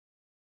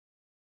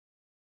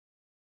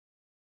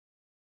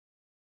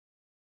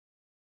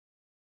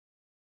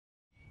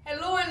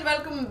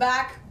welcome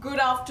back. Good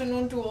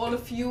afternoon to all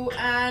of you,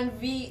 and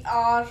we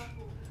are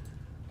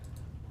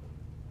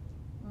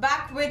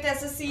back with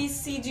SSC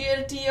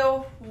CGL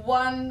Tier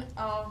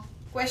I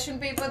question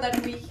paper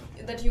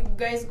that you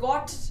guys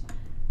got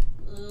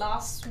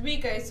last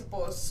week, I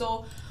suppose.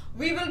 So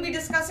we will be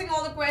discussing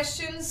all the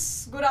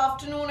questions. Good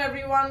afternoon,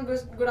 everyone.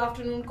 Good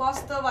afternoon,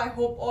 Kostav. I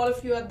hope all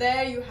of you are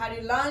there. You had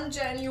your lunch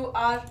and you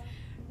are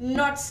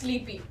not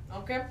sleepy.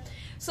 Okay,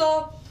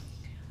 so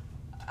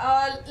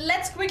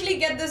let's quickly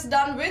get this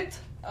done with.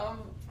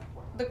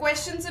 The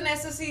questions in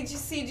SSC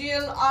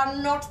CGL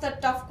are not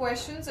that tough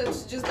questions.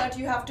 It's just that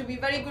you have to be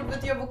very good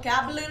with your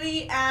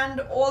vocabulary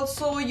and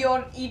also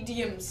your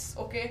idioms.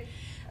 Okay,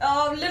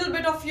 a little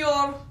bit of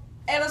your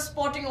error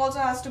spotting also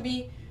has to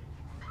be.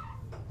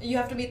 You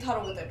have to be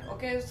thorough with it.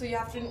 Okay, so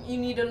you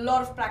need a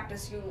lot of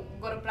practice. You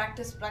gotta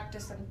practice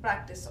and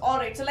practice. All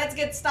right, so let's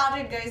get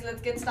started, guys.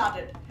 Let's get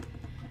started.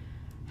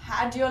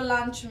 Had your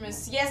lunch,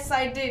 miss? Yes,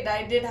 I did.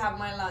 I did have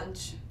my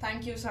lunch.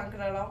 Thank you,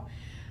 Sankara Rao.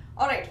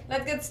 All right,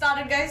 let's get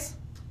started, guys.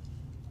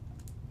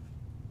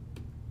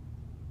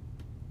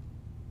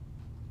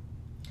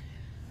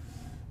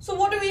 So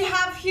what do we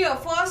have here?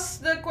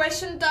 First, the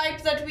question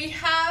type that we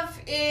have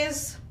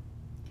is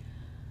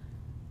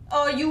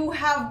you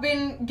have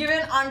been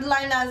given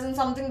underline as in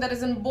something that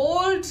is in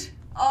bold.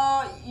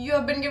 You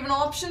have been given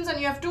options and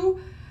you have to,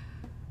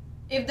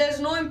 if there's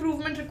no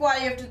improvement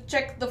required, you have to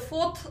check the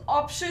fourth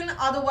option.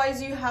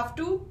 Otherwise, you have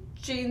to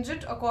change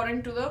it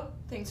according to the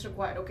things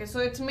required. Okay, so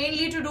it's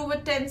mainly to do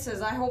with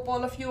tenses. I hope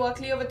all of you are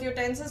clear with your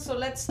tenses. So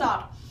let's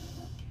start.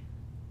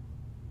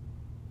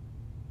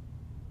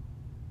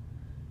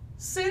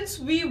 Since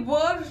we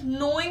were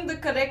knowing the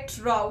correct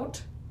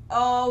route,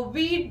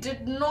 we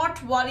did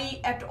not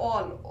worry at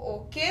all.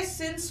 Okay,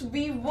 since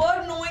we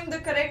were knowing the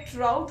correct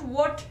route,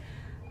 what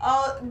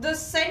the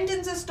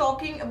sentence is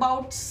talking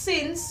about,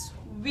 since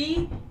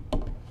we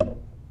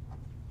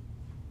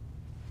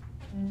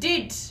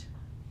did.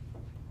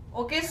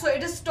 Okay, so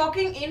it is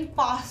talking in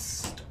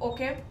past.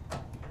 Okay,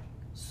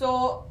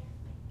 so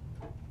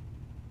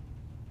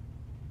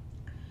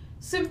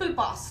simple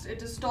past.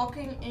 It is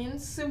talking in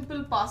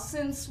simple past.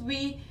 Since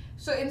we,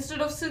 so instead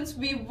of since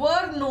we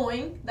were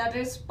knowing, that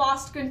is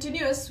past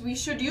continuous, we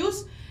should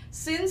use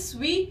since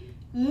we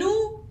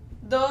knew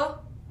the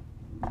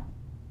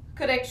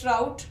correct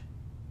route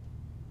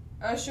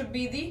should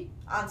be the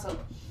answer.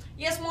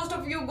 Yes, most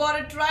of you got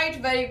it right.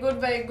 Very good,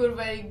 very good,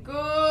 very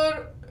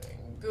good.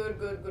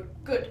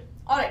 Good.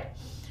 All right.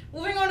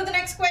 Moving on to the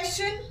next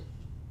question.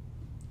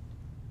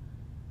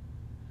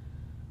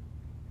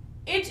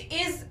 It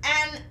is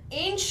an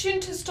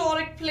ancient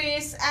historic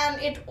place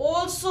and it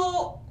once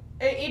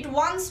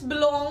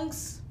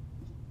belongs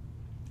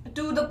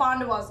to the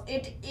Pandavas.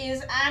 It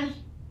is an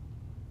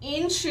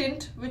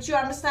ancient, which you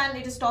understand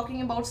it is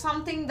talking about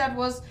something that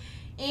was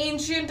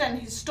ancient and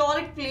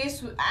historic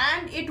place,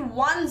 and it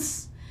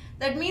once,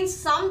 that means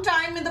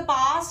sometime in the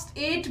past,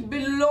 it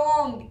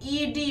belonged,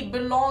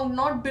 belonged,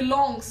 not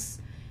belongs,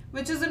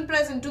 which is in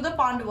present, to the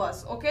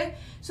Pandavas. Okay,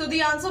 so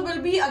the answer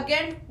will be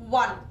again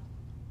 1.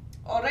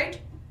 All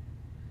right,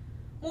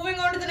 moving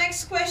on to the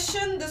next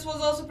question. This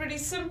was also pretty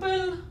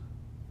simple.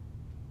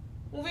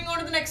 Moving on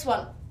to the next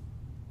one.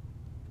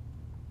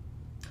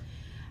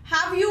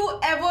 Have you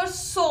ever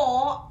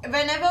saw,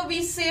 whenever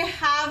we say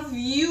have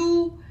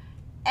you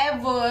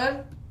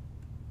ever,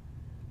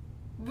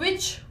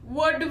 which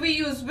word do we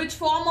use? Which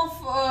form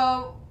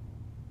of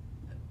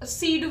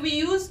C do we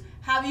use?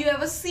 Have you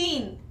ever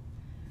seen?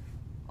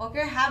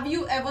 Okay, have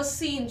you ever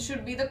seen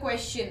should be the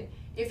question.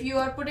 If you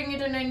are putting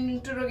it in an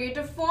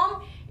interrogative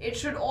form, it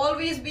should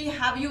always be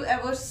have you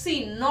ever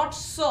seen, not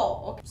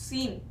saw. Okay,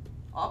 seen.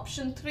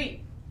 Option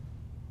 3.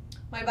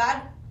 My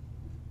bad.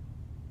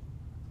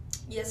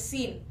 Yes,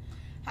 seen.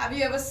 Have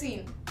you ever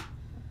seen?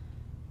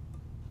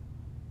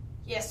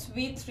 Yes,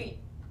 V3.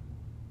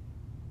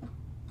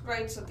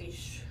 Right,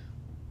 Satish.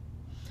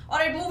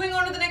 Alright, moving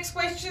on to the next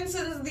question.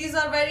 Since these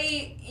are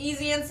very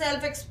easy and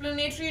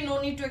self-explanatory,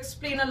 no need to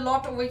explain a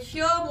lot over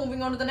here.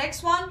 Moving on to the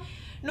next one.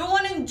 No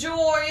one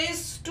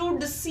enjoys to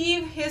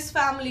deceive his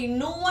family.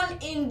 No one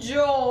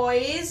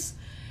enjoys.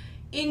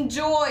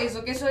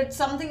 Okay, so it's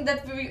something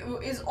that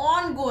is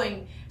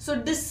ongoing. So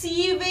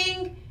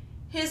deceiving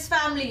his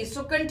family.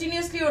 So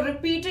continuously or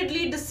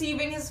repeatedly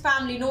deceiving his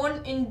family. No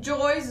one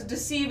enjoys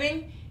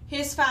deceiving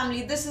his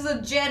family. This is a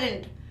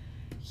gerund.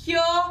 Here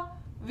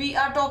we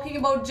are talking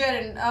about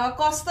gerund.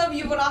 Kostav,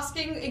 you were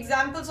asking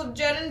examples of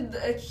gerund.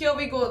 Here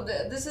we go.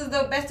 This is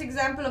the best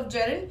example of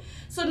gerund.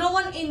 So no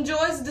one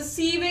enjoys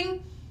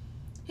deceiving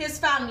his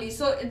family.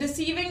 So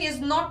deceiving is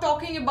not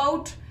talking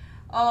about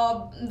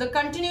the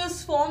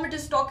continuous form. It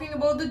is talking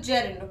about the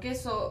gerund. Okay,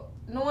 so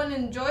no one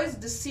enjoys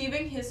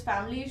deceiving his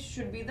family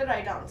should be the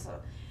right answer.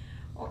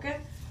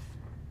 Okay.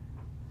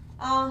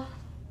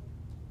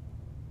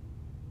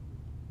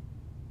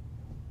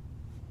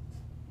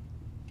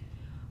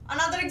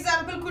 Another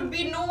example could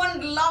be no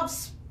one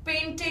loves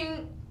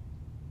painting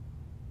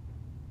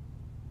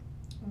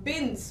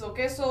bins.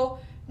 Okay, so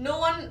no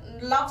one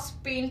loves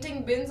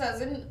painting bins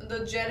as in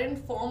the gerund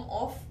form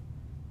of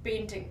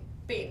painting.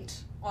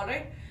 paint.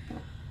 Alright.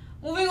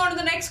 Moving on to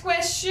the next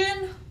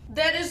question.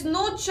 There is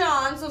no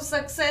chance of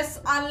success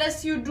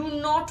unless you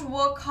do not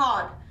work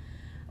hard.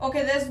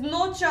 Okay, there's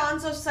no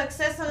chance of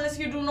success unless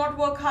you do not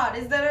work hard.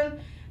 Is there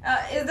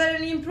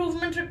any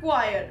improvement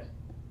required?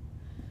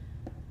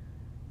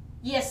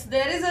 Yes,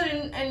 there is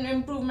an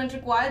improvement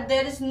required.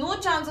 There is no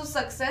chance of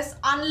success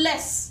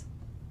unless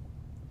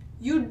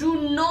you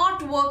do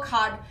not work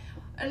hard.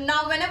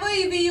 Now, whenever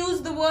we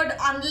use the word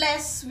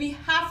unless, we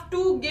have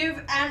to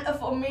give an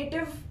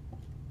affirmative.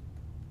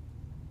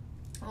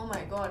 Oh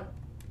my god,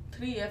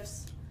 3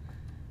 F's.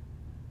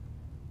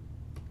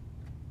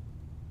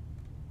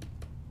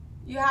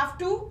 You have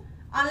to,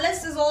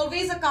 unless is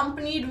always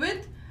accompanied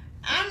with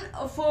an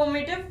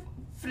affirmative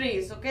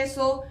phrase. Okay,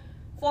 so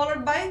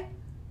followed by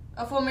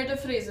affirmative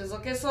phrases.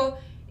 Okay, so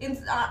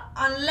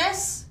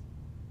unless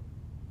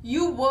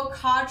you work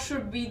hard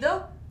should be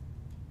the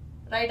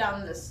right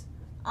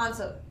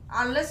answer.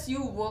 Unless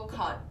you work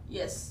hard.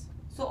 Yes.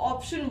 So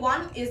option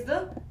 1 is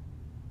the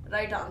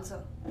right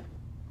answer.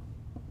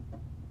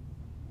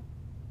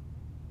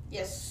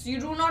 Yes, you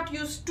do not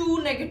use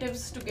two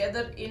negatives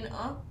together in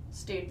a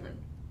statement.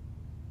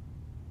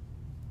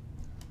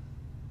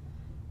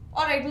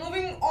 Alright,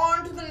 moving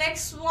on to the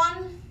next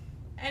one.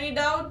 Any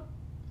doubt?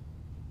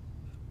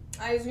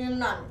 I assume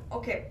none.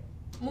 Okay,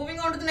 moving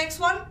on to the next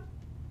one.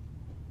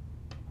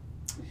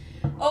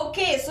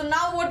 Okay, so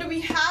now what do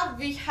we have?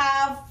 We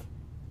have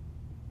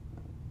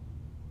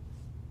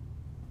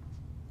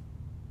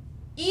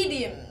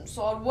idioms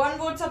or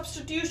one-word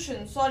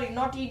substitution. Sorry,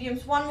 not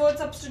idioms, one-word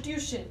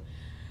substitution.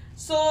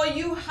 So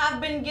you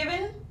have been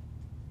given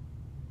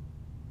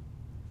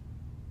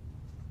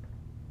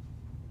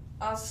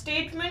a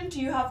statement.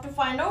 You have to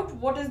find out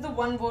what is the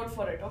one word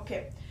for it.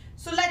 Okay,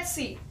 so let's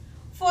see.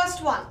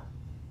 First one,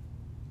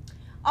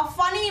 a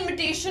funny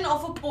imitation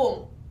of a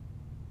poem.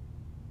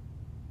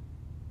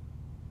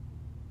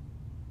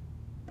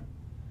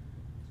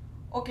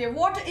 Okay,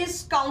 what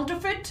is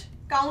counterfeit?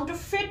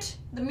 Counterfeit,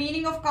 the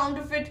meaning of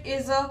counterfeit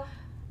is a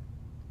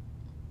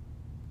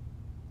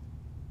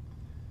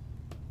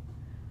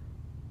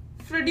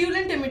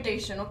fraudulent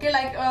imitation. Okay,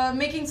 like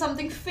making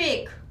something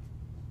fake.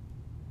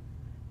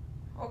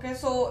 Okay,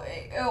 so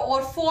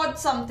or forge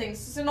something.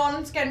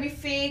 Synonyms can be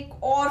fake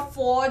or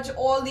forge.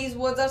 All these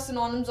words are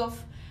synonyms of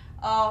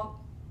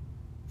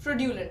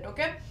fraudulent.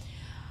 Okay,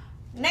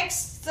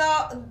 next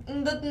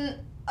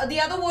the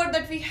other word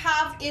that we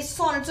have is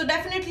sonnet. So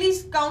definitely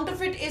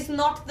counterfeit is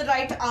not the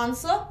right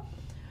answer.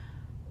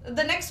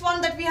 The next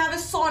one that we have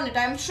is sonnet.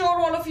 I'm sure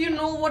all of you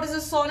know what is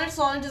a sonnet.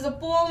 Sonnet is a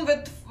poem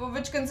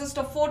which consists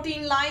of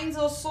 14 lines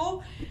or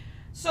so.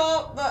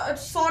 So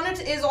sonnet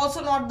is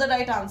also not the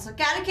right answer.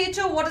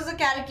 Caricature, what is a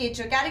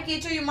caricature?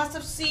 Caricature, you must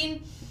have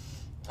seen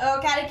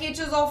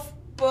caricatures of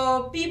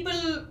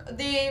people.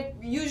 They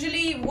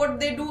usually, what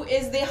they do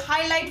is they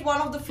highlight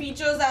one of the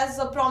features as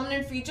a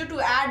prominent feature to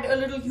add a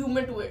little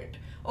humor to it.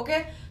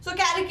 Okay, so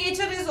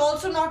caricature is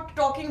also not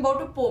talking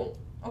about a poem.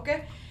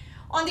 Okay,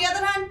 on the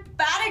other hand,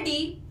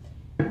 parody,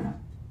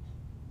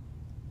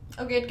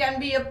 okay, it can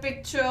be a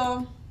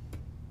picture,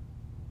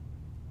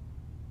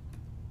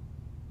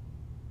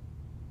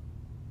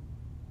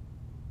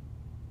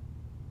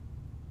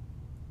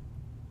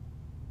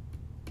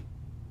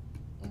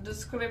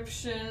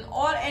 description,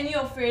 or any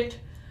of it.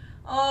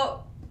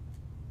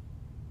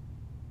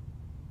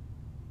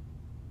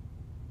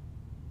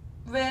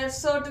 Where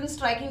certain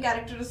striking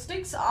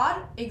characteristics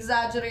are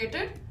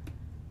exaggerated.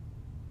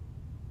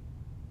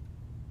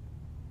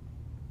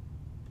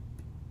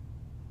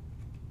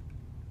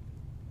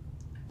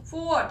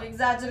 For what?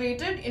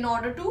 Exaggerated in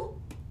order to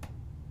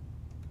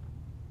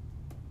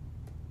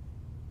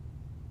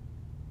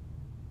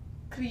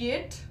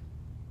create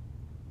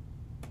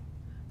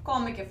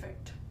comic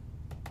effect.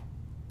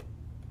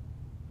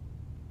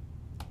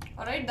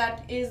 Alright,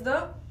 that is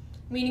the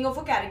meaning of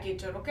a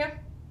caricature. Okay.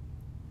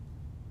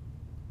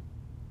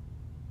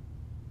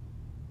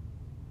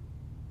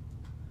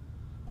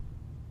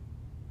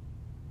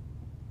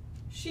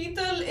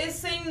 Sheetal is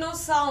saying no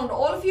sound.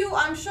 All of you,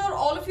 I'm sure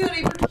all of you are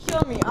able to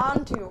hear me,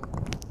 aren't you?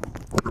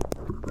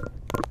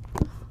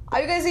 Are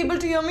you guys able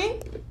to hear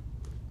me?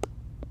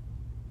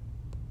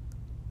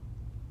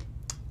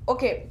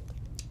 Okay.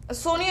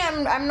 Sonia,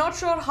 I'm not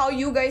sure how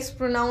you guys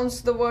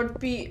pronounce the word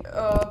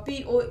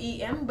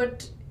P-O-E-M,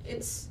 but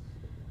it's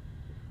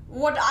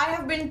what I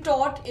have been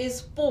taught is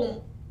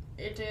poem.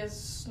 It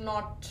is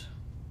not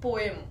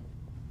poem.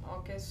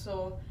 Okay,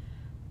 so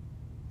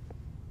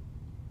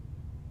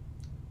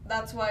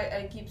that's why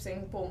I keep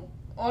saying poem.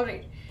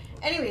 Alright.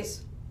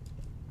 Anyways.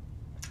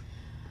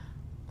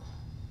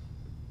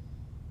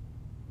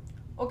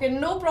 Okay,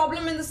 no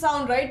problem in the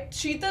sound, right?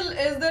 Sheetal,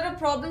 is there a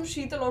problem,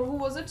 Sheetal, or who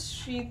was it?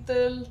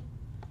 Sheetal.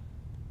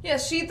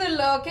 Yes,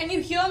 Sheetal, can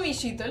you hear me,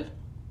 Sheetal?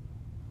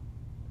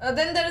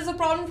 Then there is a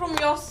problem from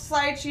your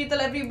side, Sheetal.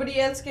 Everybody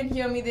else can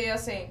hear me, they are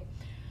saying.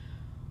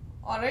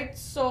 Alright,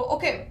 so,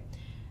 okay.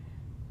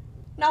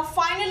 Now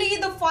finally,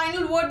 the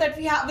final word that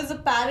we have is a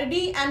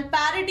parody, and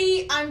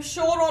parody, I'm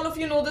sure all of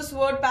you know this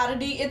word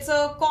parody. It's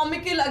a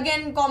comical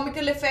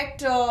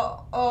effect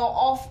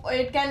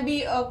it can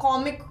be a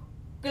comical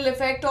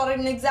effect or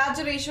an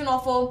exaggeration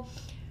of a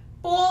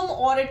poem,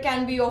 or it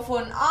can be of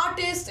an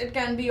artist, it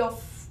can be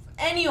of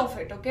any of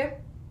it, okay?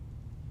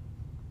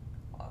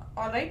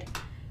 Alright,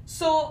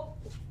 so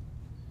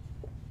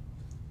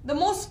the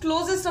most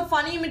closest a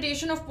funny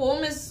imitation of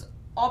poem is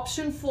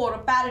option 4, a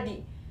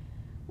parody.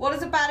 What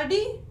is a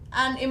parody?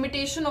 An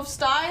imitation of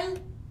style,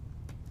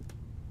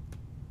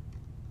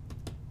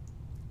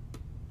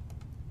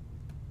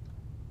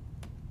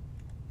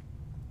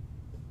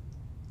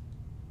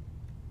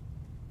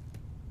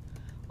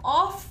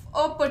 of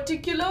a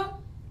particular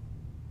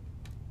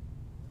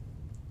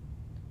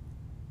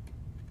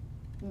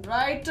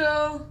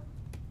writer,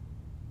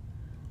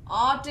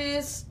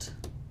 artist,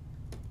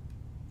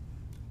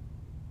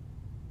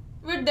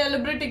 with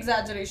deliberate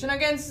exaggeration.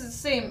 Again,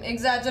 same,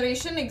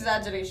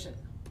 exaggeration.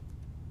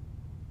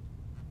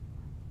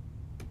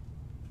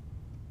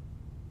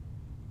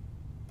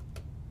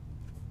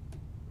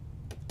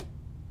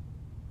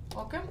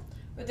 Okay,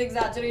 with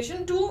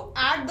exaggeration to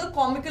add the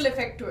comical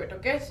effect to it,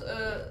 okay?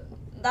 So,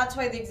 that's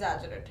why they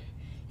exaggerate.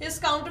 His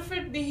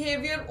counterfeit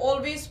behavior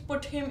always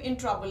put him in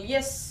trouble.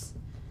 Yes,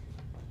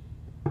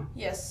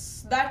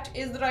 that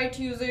is the right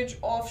usage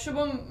of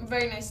Shubham.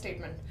 Very nice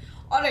statement.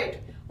 Alright,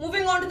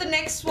 moving on to the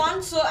next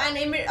one. So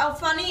a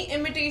funny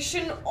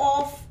imitation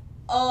of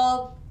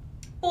a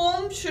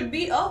poem should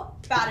be a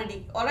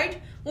parody.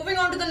 Alright, moving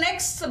on to the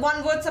next,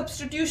 one word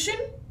substitution.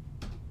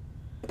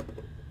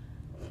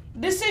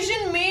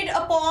 Decision made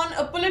upon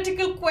a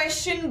political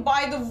question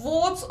by the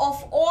votes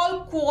of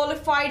all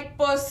qualified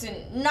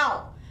person.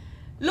 Now,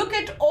 look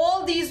at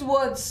all these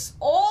words.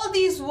 All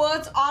these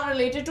words are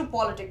related to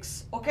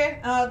politics, okay?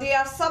 They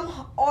are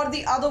some or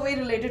the other way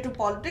related to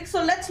politics.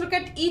 So let's look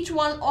at each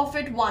one of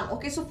it one.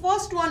 Okay, so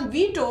first one,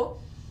 veto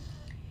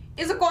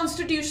is a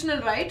constitutional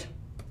right.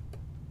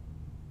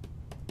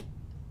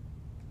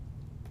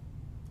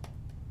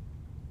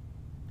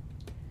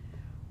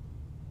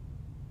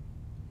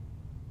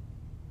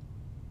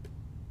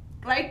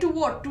 Right to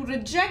what? To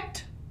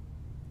reject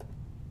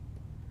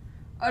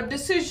a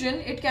decision.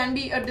 It can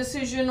be a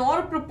decision or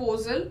a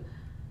proposal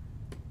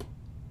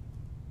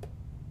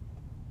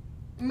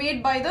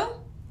made by the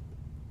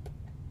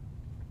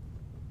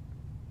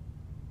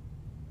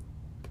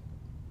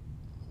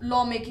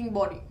lawmaking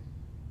body.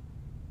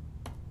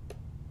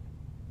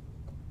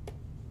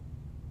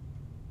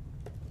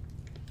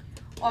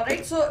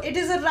 Alright, so it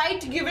is a right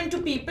given to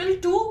people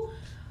to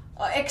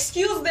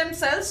excuse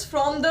themselves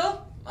from the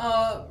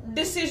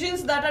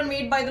decisions that are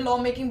made by the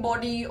lawmaking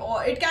body,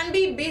 or it can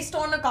be based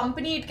on a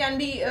company. It can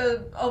be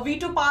a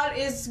veto power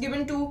is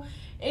given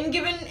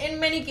in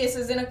many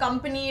cases in a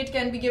company. It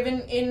can be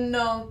given in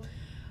the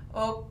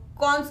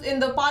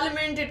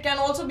parliament. It can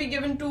also be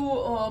given to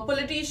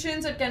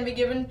politicians. It can be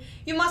given,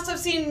 you must have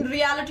seen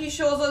reality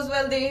shows as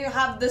well, they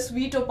have this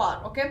veto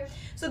power, okay?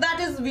 So that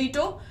is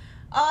veto.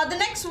 The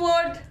next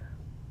word,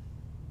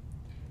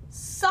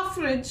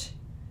 suffrage,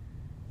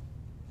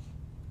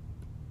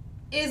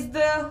 is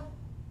the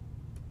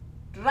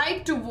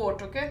right to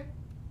vote, okay?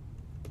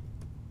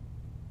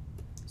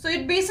 So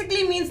it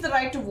basically means the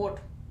right to vote,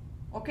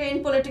 okay,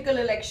 in political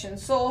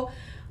elections. So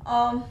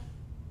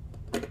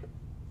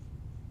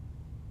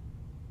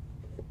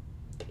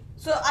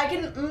so I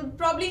can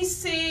probably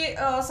say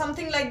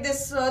something like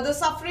this, the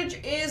suffrage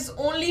is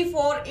only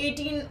for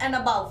 18 and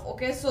above,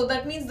 okay? So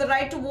that means the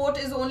right to vote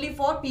is only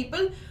for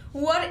people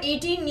who are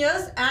 18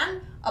 years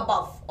and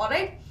above. All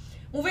right,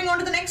 moving on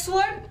to the next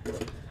word.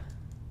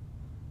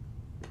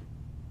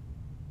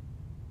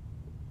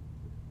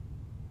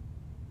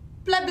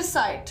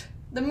 Plebiscite.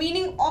 The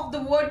meaning of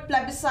the word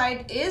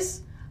plebiscite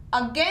is,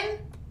 again,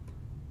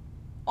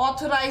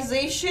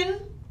 authorization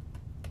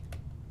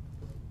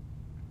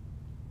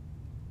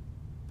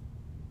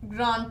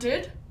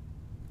granted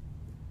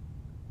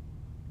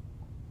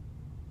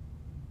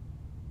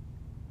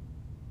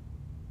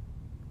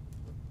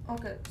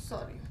okay,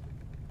 sorry,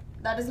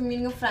 that is the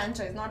meaning of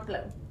franchise, not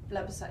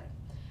plebiscite.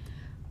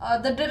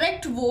 The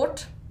direct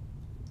vote,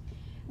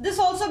 this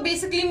also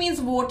basically means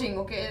voting,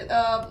 okay?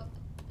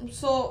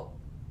 So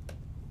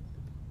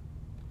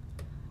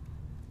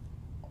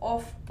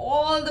of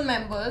all the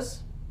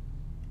members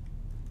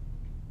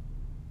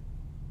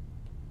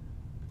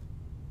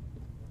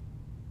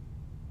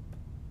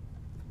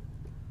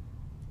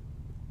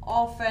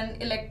of an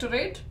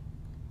electorate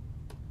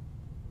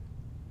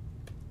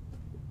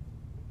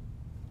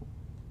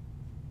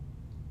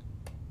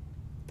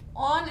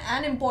on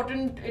an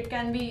important, it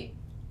can be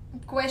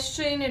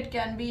question, it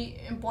can be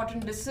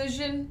important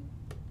decision,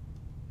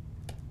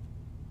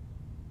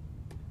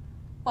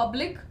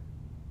 public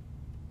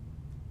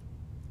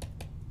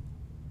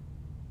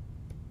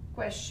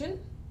question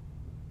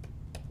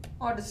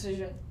or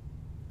decision.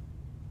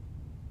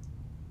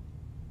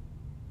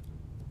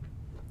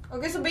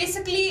 Okay, so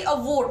basically a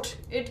vote.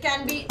 It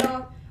can be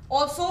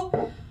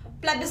also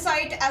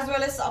plebiscite as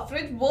well as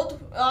suffrage. Both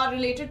are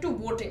related to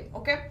voting.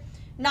 Okay.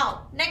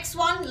 Now, next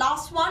one,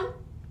 last one.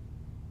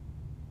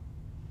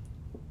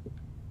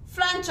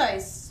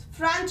 Franchise.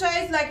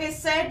 Franchise, like I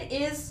said,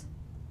 is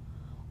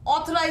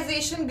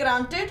authorization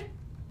granted.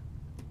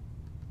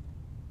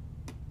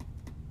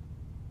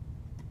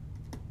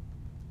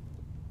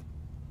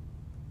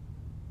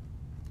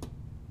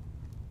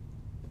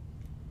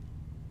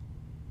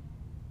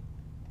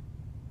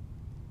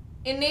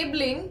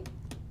 Enabling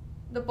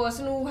the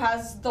person who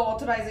has the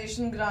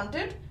authorization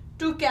granted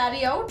to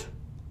carry out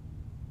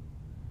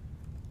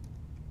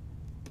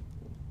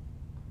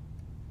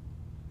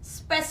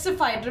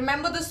specified.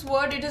 Remember this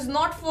word, it is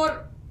not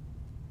for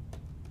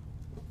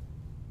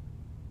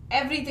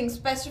everything.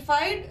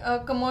 Specified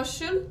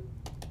commercial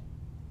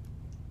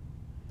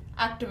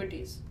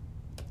activities.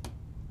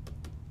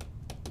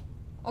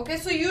 Okay,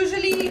 so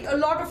usually a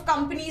lot of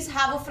companies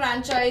have a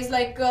franchise,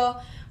 like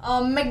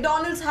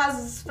McDonald's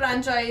has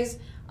franchise,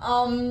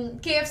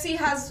 KFC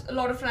has a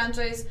lot of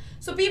franchise.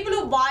 So people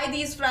who buy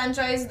these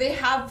franchise, they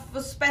have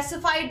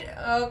specified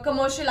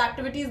commercial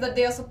activities that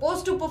they are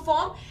supposed to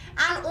perform,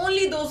 and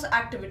only those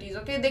activities.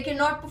 Okay, they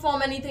cannot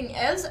perform anything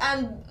else,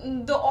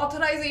 and the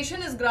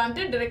authorization is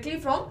granted directly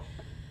from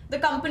the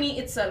company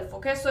itself.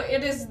 Okay, so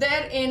it is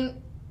there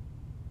in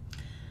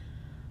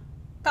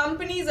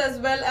companies as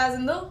well as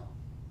in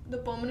the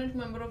permanent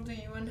member of the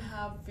UN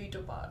have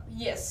veto power.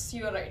 Yes,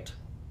 you are right.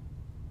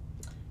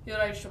 You're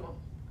right, Shubham.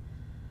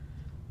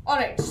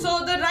 Alright, so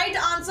the right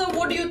answer,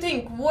 what do you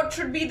think? What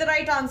should be the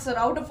right answer?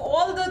 Out of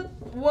all the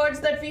words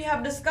that we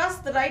have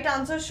discussed, the right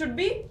answer should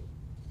be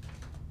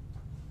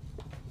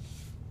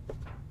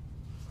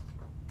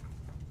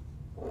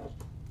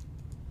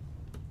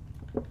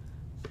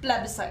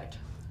plebiscite.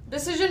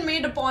 Decision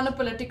made upon a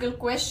political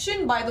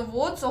question by the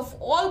votes of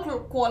all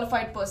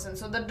qualified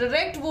persons. So the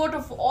direct vote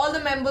of all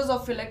the members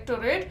of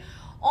electorate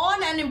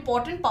on an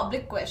important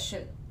public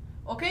question,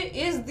 okay,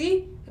 is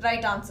the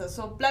right answer.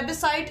 So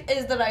plebiscite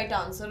is the right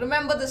answer.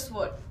 Remember this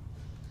word.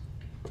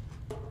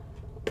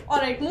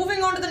 Alright,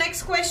 moving on to the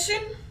next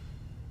question.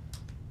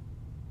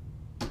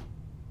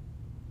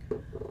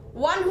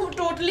 One who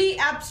totally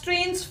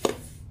abstains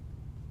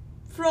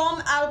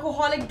from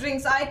alcoholic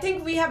drinks. I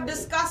think we have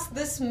discussed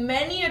this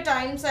many a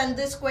times, and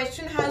this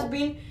question has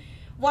been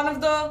one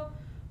of the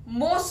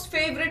most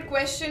favorite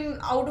question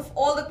out of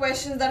all the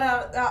questions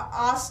that are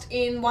asked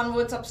in one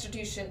word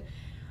substitution.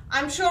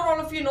 I'm sure all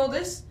of you know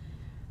this.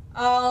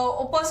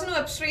 A person who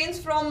abstains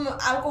from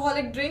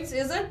alcoholic drinks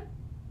is a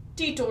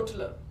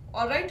teetotaler.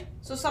 Alright,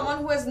 so someone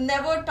who has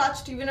never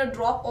touched even a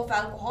drop of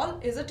alcohol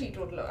is a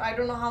teetotaler. I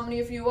don't know how many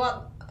of you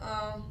are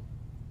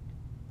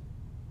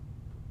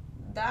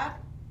that.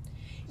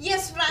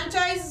 Yes,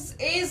 franchise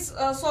is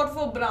sort of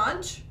a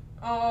branch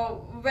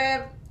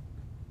where,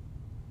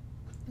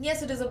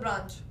 yes, it is a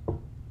branch.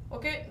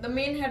 Okay, the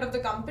main head of the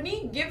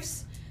company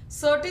gives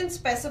certain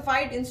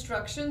specified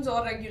instructions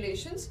or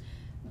regulations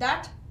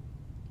that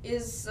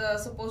is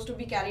supposed to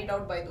be carried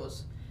out by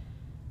those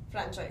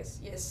franchise.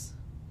 Yes.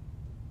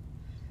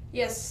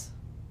 Yes.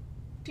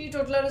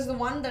 Teetotaler is the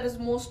one that is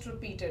most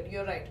repeated.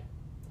 You're right.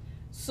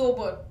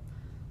 Sober.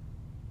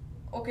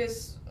 Okay.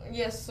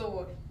 Yes,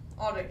 sober.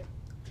 Alright.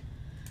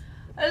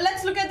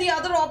 Let's look at the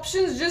other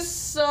options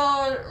just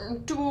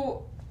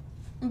to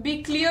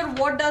be clear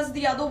what does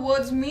the other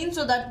words mean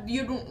so that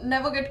you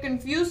never get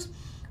confused.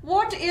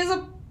 What is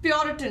a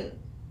Puritan?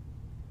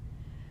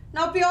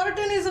 Now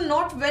Puritan is a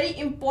not very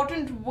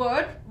important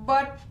word,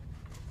 but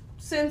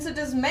since it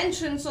is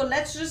mentioned, so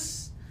let's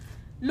just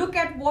look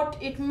at what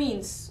it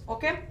means.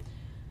 Okay,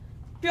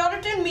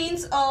 Puritan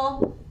means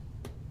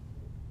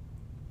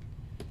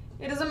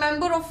it is a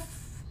member of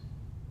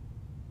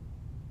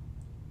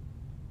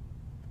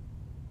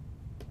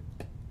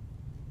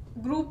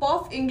group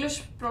of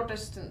English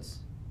Protestants.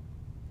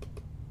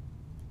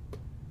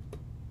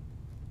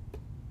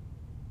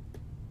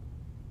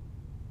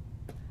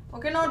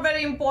 Okay, not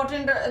very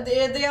important.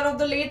 They are of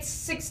the late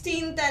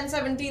 16th and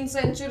 17th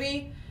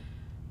century,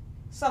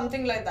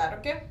 something like that.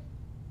 Okay.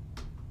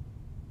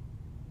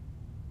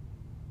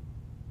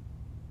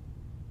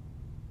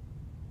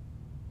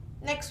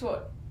 Next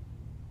word.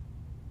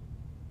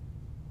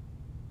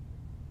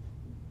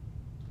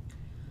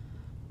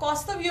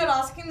 Kaustav, you are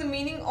asking the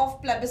meaning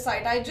of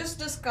plebiscite. I just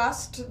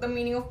discussed the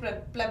meaning of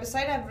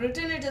plebiscite. I've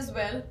written it as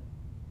well.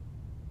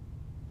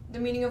 The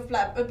meaning of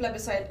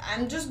plebiscite.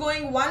 I'm just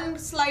going one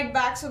slide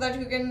back so that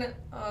you can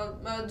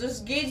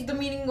just gauge the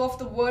meaning of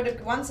the word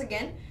once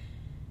again.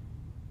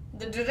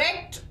 The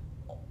direct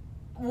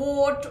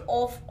vote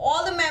of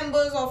all the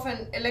members of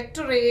an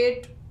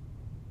electorate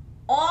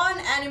on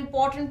an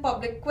important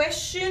public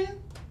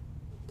question.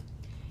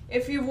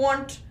 If you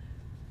want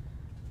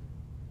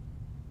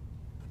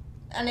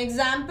an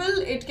example,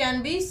 it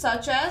can be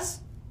such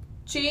as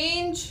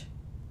change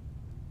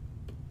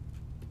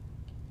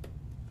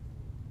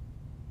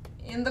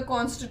in the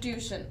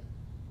Constitution.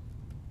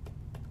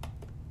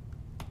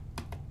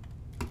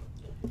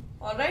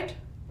 Alright,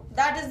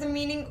 that is the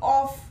meaning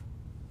of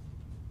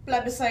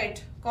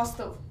plebiscite,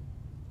 Kaustav.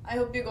 I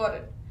hope you got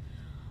it.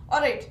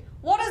 Alright,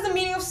 What is the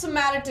meaning of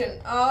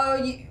Samaritan?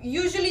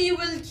 Usually you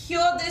will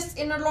hear this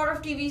in a lot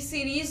of TV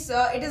series.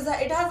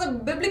 It has a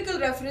biblical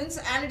reference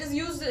and it is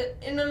used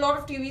in a lot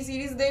of TV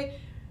series. They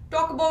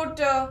talk about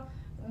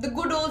the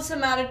good old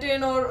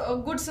Samaritan or a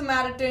good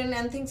Samaritan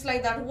and things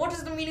like that. What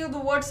is the meaning of the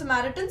word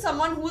Samaritan?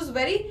 Someone who is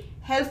very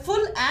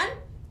helpful and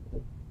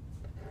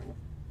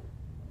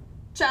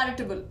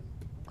charitable.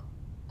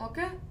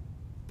 Okay?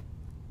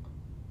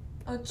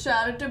 A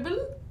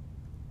charitable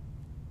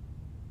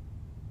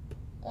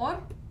or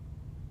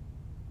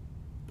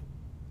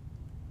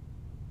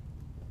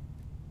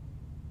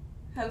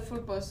helpful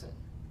person.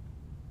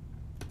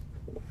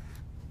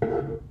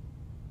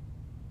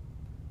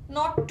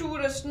 Not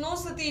tourist. No,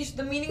 Satish,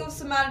 the meaning of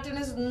Samaritan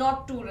is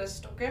not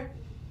tourist, okay?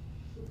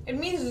 It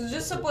means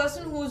just a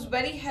person who is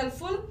very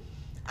helpful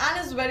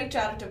and is very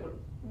charitable.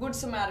 Good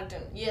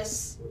Samaritan,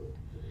 yes.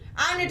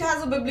 And it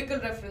has a biblical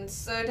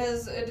reference. It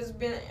has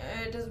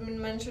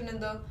been mentioned in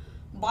the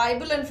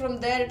Bible, and from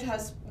there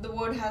the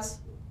word has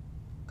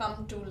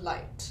come to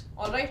light.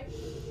 All right.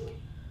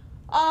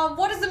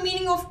 What is the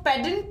meaning of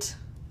pedant?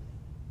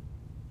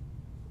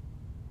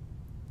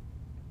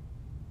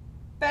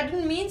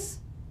 Pedant means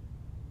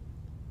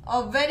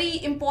a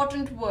very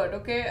important word.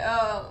 Okay,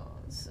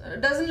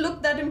 doesn't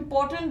look that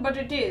important, but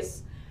it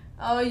is.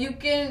 You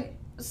can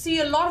see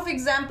a lot of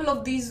example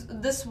of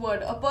this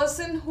word. A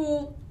person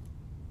who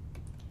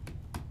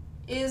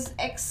is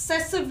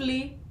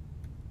excessively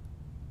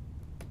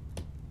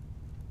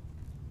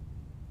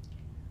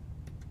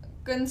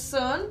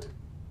concerned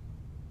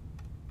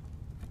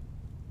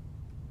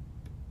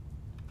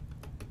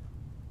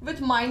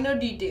with minor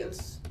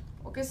details.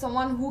 Okay,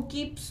 someone who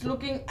keeps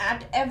looking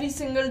at every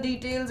single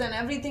details and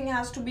everything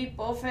has to be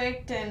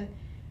perfect and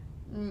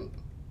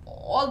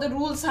all the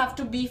rules have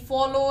to be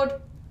followed.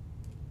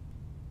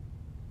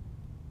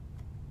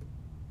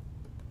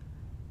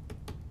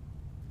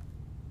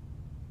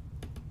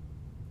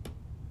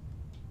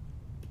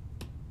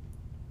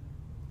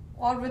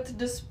 Or with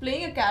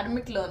displaying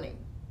academic learning.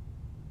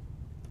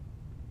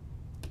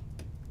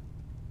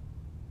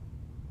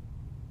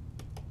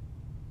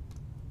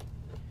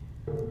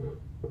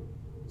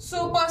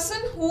 So a person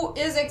who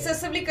is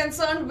excessively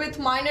concerned with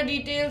minor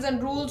details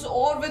and rules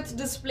or with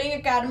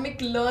displaying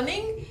academic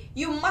learning,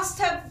 you must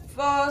have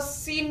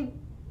seen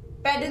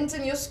pedants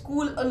in your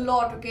school a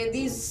lot, okay?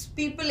 These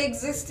people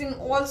exist in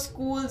all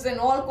schools and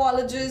all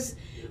colleges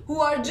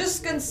who are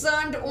just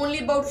concerned only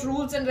about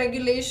rules and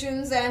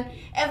regulations, and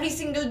every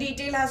single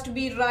detail has to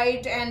be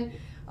right, and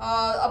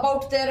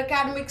about their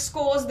academic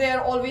scores they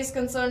are always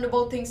concerned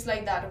about things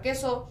like that, okay?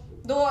 So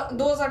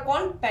those are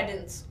called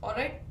pedants,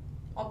 alright,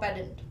 or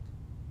pedant.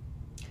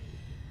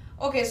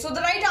 Okay, so the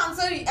right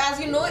answer, as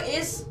you know,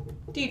 is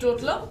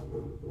teetotaler.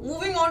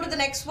 Moving on to the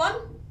next one.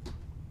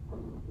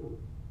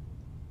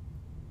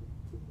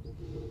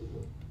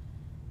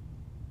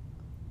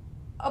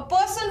 A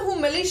person who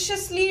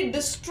maliciously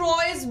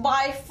destroys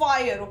by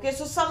fire. Okay,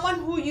 so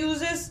someone who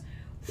uses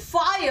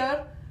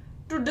fire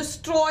to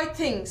destroy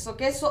things.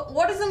 Okay, so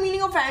what is the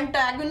meaning of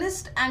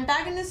antagonist?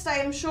 Antagonist, I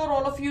am sure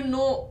all of you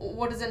know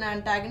what is an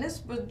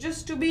antagonist, but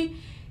just to be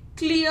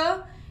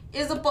clear,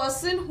 is a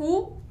person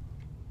who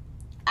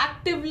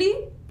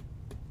actively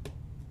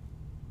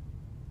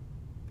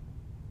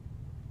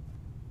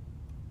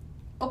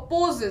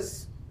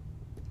opposes.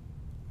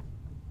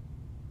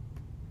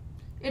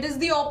 It is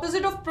the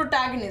opposite of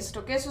protagonist,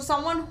 okay? So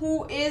someone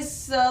who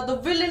is the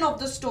villain of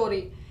the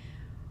story,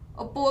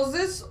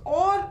 opposes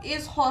or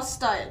is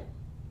hostile.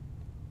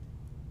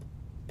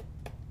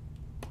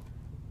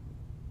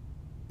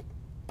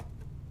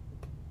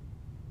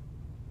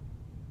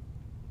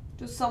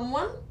 To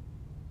someone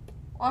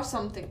or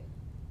something.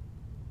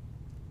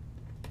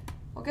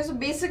 Okay, so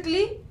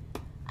basically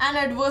an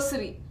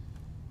adversary.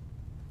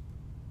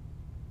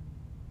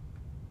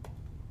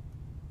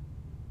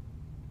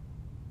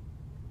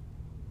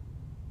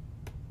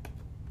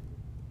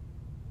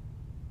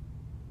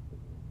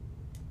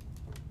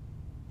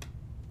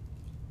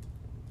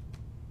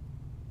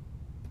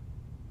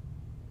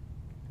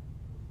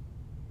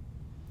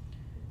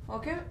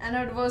 Okay, an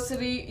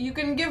adversary. You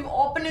can give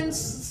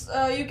opponents,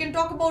 you can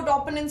talk about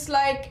opponents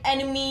like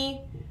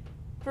enemy,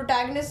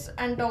 protagonist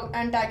and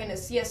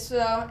antagonist. Yes,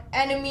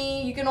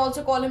 enemy, you can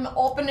also call him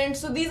opponent.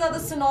 So these are the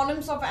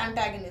synonyms of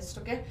antagonist,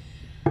 okay?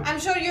 I'm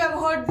sure you have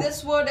heard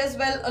this word as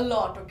well a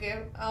lot,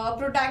 okay?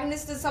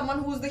 Protagonist is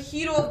someone who's the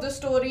hero of the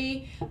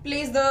story,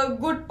 plays the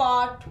good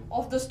part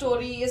of the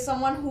story, is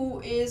someone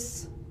who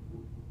is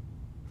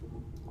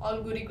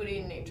all goody-goody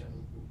in nature.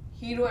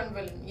 Hero and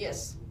villain,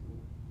 yes.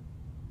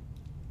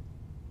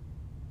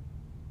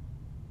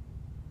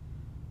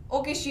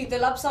 Okay,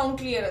 Sheetal, अब sound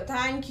clear है.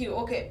 Thank you.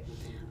 Okay.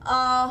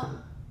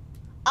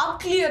 अब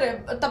clear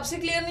है. तब से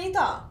clear नहीं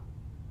था.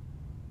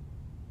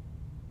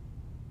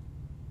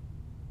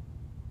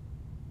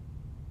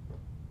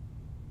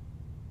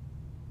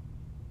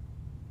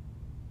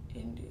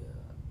 India.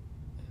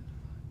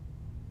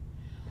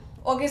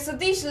 Okay,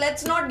 Satish,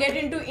 let's not get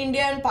into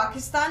India and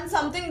Pakistan.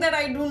 Something that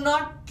I do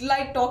not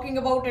like talking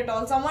about at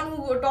all. Someone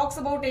who talks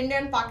about India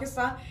and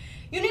Pakistan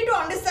you need to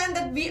understand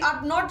that we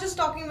are not just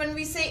talking when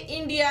we say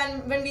India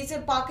and when we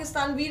say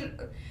Pakistan, we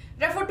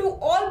refer to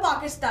all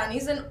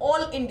Pakistanis and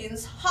all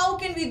Indians. How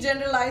can we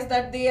generalize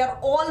that they are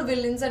all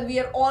villains and we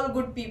are all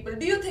good people?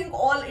 Do you think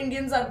all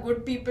Indians are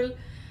good people?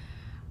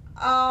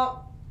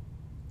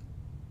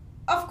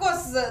 Of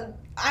course,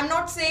 I'm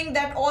not saying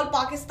that all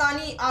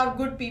Pakistani are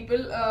good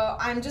people.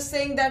 I'm just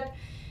saying that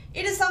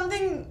it is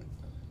something,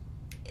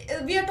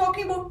 we are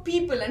talking about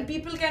people, and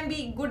people can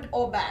be good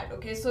or bad,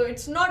 okay? So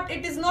it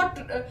is not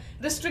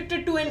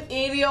restricted to an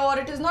area, or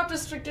it is not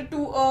restricted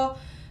to a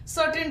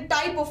certain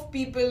type of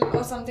people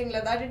or something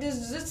like that. It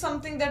is just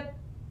something that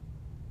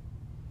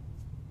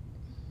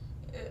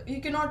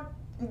you cannot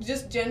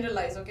just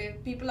generalize, okay?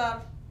 People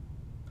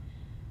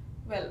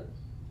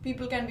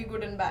can be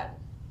good and bad,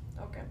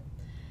 okay?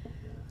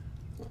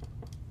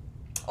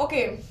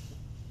 Okay.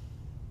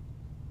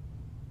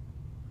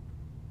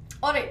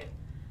 Alright.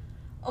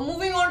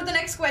 Moving on to the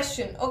next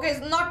question. Okay,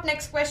 not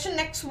next question,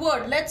 next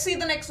word. Let's see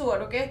the next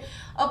word, okay?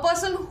 A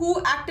person who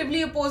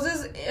actively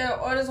opposes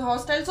or is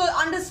hostile. So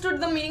understood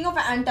the meaning of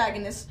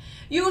antagonist.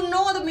 You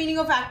know the meaning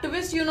of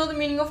activist, you know the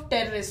meaning of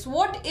terrorist.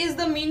 What is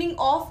the meaning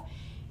of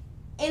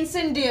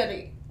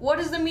incendiary? What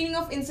is the meaning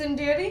of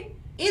incendiary?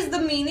 Is the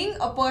meaning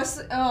a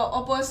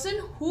person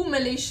who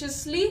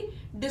maliciously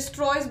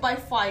destroys by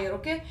fire,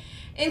 okay?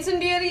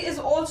 Incendiary is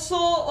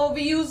also,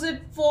 we use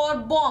it for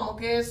bomb,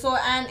 okay? So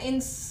an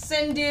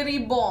incendiary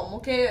bomb,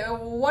 okay?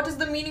 What is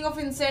the meaning of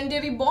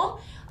incendiary bomb?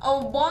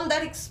 A bomb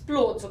that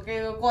explodes,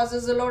 okay?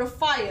 Causes a lot of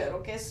fire,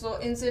 okay? So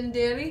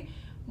incendiary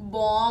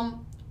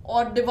bomb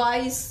or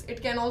device,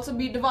 it can also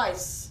be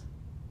device.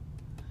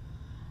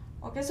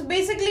 Okay, so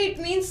basically it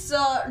means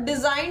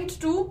designed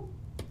to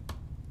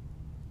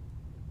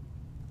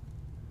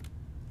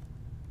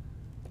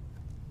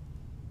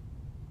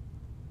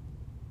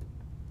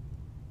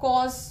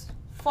cause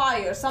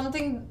fire,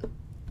 something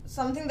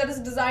that is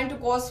designed to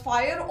cause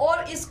fire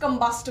or is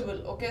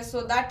combustible, okay?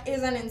 So that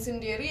is an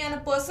incendiary, and a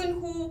person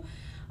who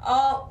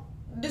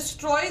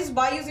destroys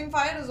by using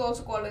fire is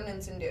also called an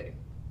incendiary.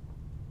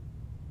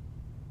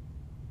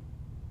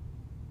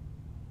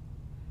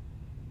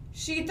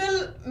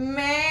 शीतल,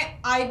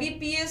 मैं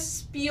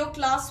IBPS PO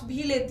class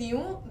भी लेती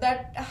हूँ.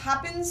 That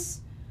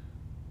happens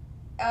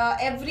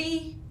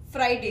every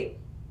Friday.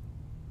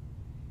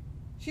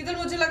 शीतल,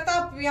 मुझे लगता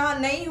है आप यहाँ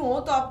नहीं हो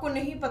तो आपको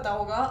नहीं पता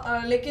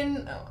होगा,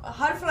 लेकिन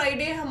हर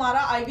फ्राइडे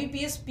हमारा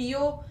IBPS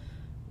PO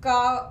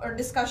का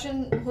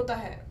डिस्कशन होता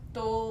है,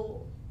 तो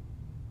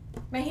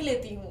मैं ही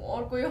लेती हूँ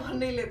और कोई और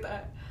नहीं लेता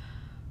है,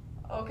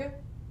 okay?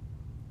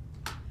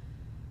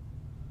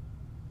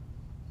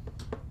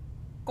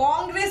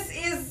 Congress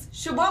is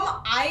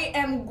Shubham. I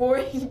am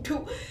going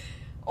to.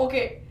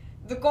 Okay,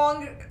 the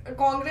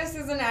Congress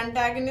is an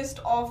antagonist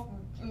of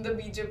the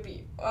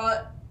BJP.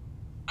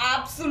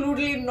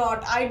 Absolutely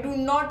not. I do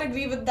not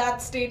agree with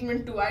that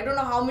statement too. I don't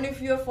know how many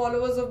of you are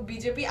followers of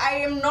BJP. I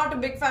am not a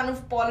big fan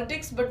of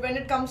politics, but when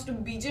it comes to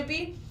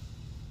BJP,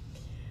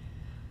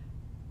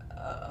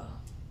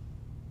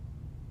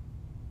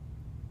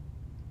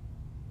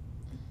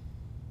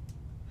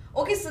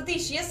 okay,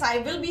 Satish, yes, I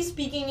will be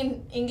speaking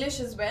in English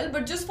as well,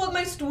 but just for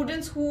my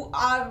students who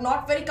are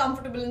not very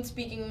comfortable in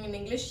speaking in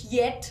English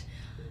yet,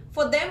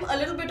 for them a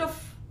little bit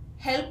of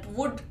help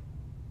would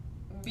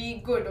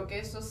be good,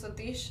 okay? So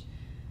Satish,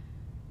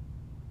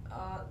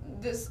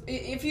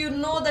 if you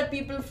know that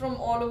people from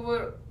all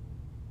over,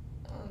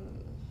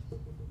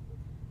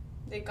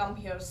 they come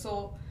here,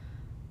 so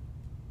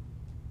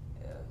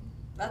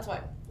that's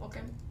why,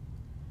 okay?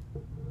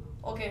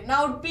 Okay,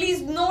 now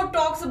please no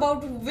talks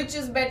about which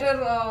is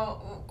better,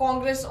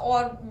 Congress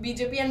or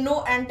BJP, and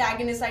no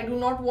antagonists. I do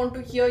not want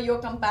to hear your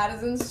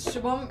comparisons,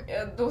 Shubham.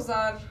 Those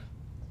are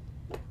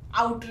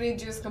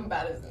outrageous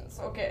comparisons.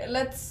 Okay,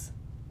 let's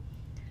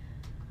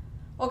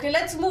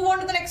move on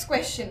to the next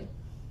question.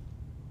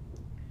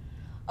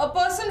 A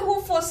person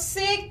who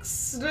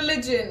forsakes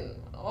religion.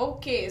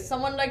 Okay,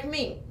 someone like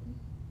me.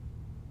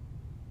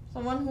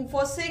 Someone who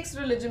forsakes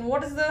religion.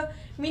 What is the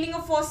meaning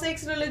of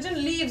forsakes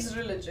religion? Leaves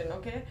religion,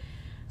 okay?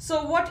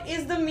 So what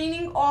is the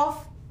meaning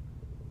of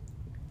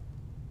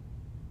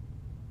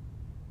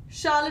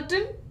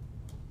charlatan?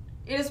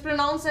 It is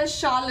pronounced as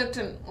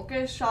charlatan,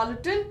 okay?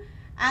 Charlatan.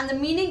 And the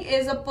meaning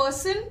is a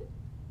person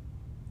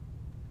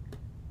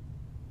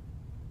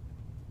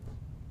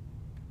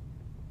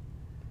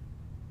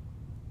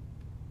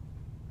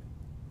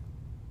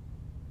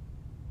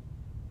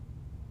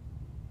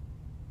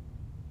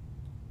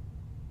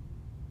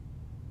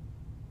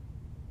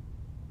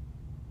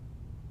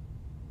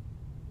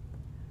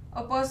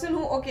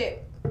who, okay,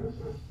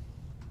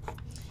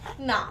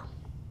 now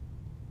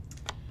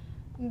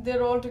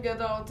they're all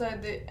together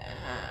outside the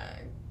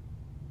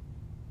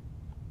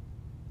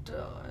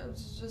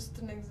it's just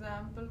an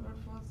example, but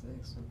for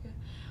six,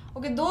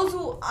 okay, those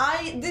who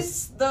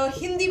the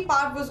Hindi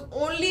part was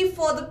only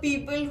for the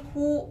people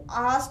who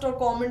asked or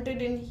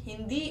commented in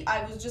Hindi.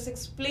 I was just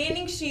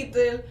explaining,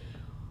 Sheetal,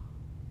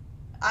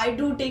 I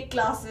do take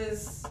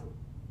classes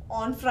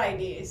on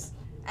Fridays,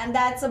 And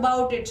that's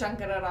about it,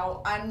 Shankara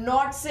Rao. I'm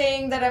not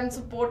saying that I'm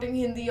supporting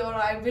Hindi or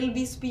I will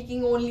be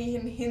speaking only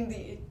in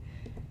Hindi.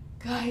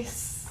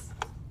 Guys,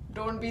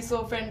 don't be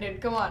so offended.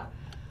 Come on.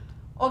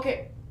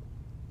 Okay.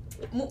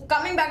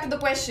 Coming back to the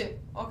question.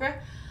 Okay.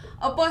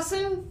 A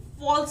person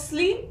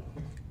falsely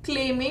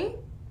claiming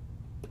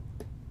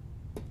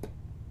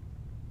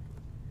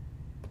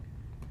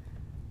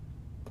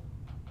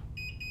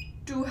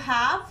to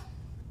have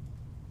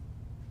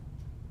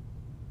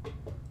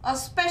a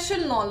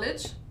special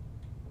knowledge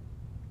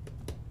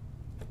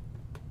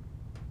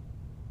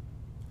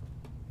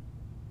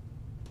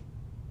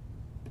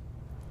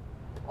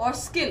or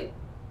skill.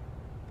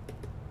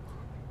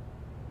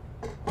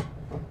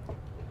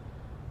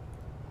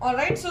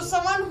 Alright, so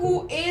someone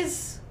who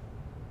is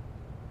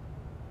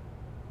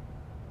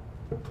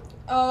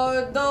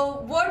the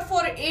word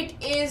for it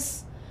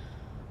is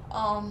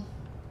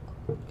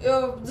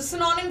the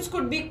synonyms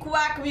could be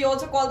quack. We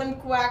also call them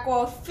quack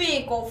or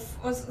fake, or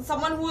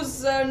someone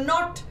who's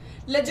not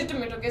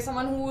legitimate. Okay,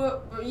 someone who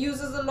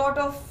uses a lot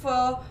of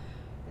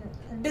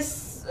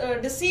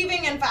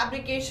deceiving and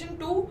fabrication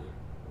to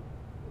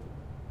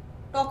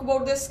talk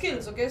about their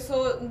skills. Okay,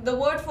 so the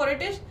word for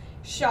it is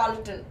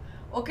charlatan.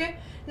 Okay,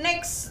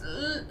 next,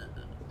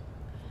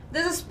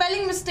 there's a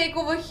spelling mistake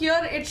over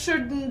here. It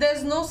should,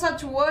 there's no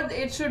such word.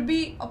 It should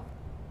be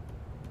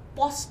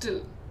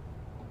apostle.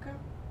 Okay,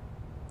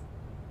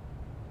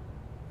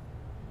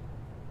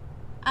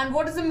 and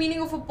what is the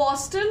meaning of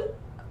apostle?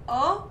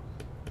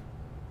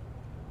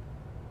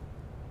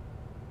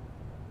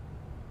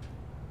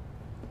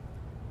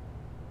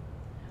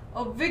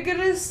 A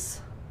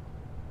vigorous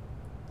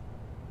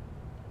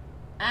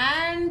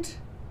and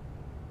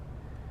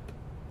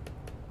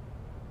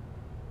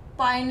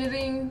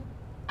pioneering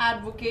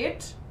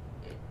advocate.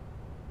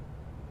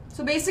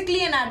 So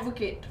basically an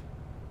advocate.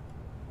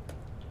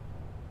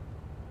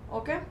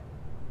 Okay,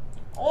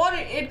 or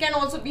it can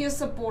also be a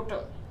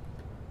supporter.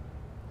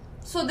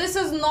 So this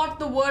is not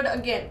the word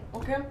again,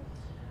 okay,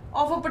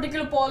 of a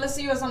particular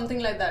policy or something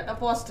like that,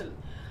 apostle.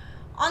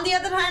 On the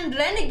other hand,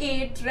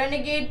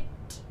 renegade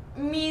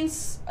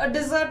means a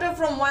deserter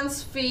from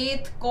one's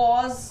faith,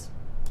 cause,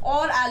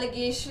 or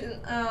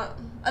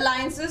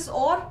alliances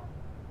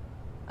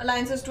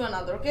to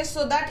another. Okay,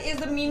 so that is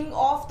the meaning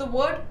of the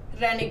word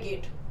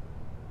renegade.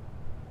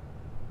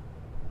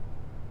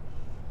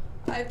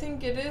 I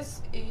think it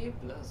is A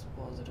plus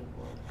positive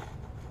word.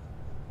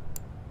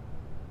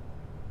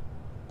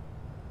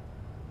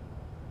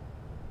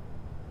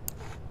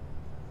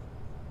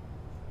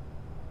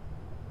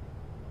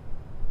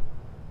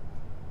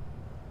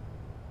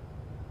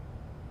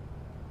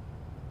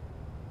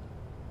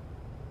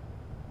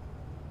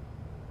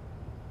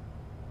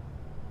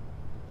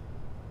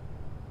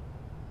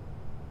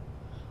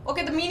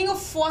 Okay, the meaning of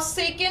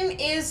forsaken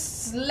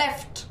is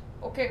left.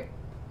 Okay,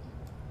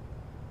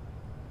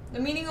 the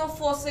meaning of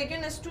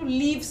forsaken is to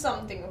leave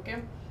something.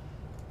 Okay,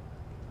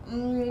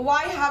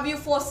 why have you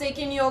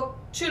forsaken your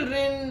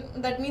children?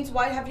 That means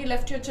why have you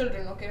left your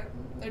children? Okay,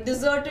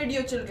 deserted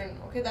your children.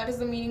 Okay, that is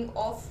the meaning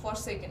of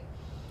forsaken.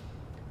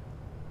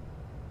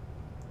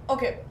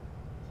 Okay,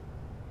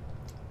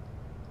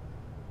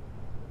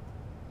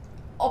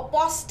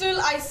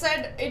 apostle, I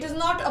said it is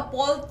not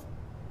apostle.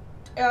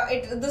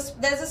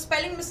 There's a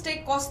spelling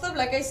mistake, Kaustav.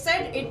 Like I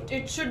said,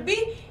 it should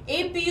be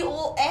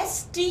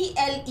A-P-O-S-T-L-E.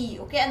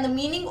 Okay, and the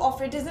meaning of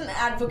it is an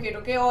advocate.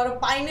 Okay, or a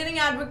pioneering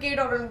advocate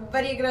or a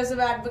very aggressive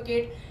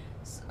advocate.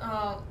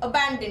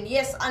 Abandon.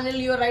 Yes,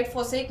 Anil, you're right.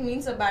 Forsake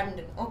means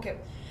abandon. Okay,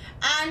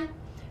 and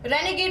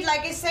renegade,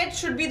 like I said,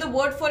 should be the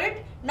word for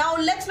it. Now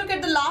let's look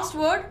at the last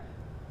word.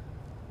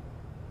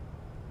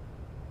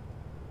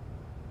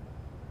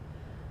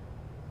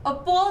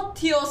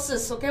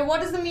 Apotheosis. Okay,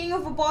 what is the meaning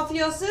of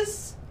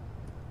apotheosis?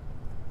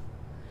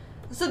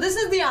 So this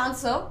is the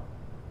answer.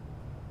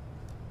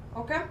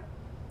 Okay,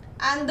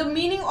 and the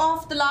meaning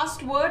of the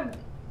last word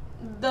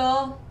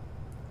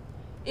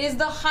is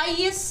the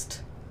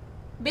highest,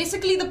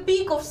 basically the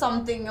peak of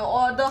something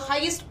or the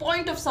highest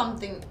point of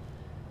something.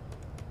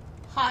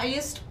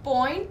 Highest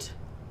point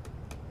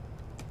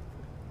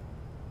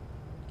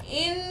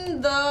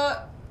in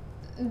the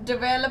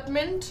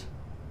development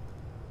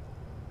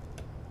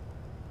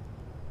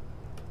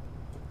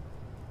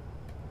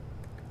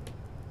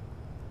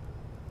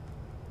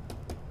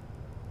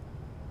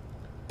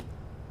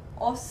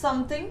of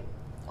something.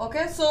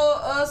 Okay,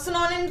 so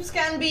synonyms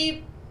can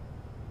be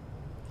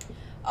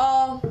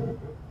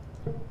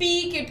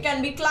peak, it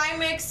can be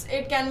climax,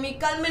 it can be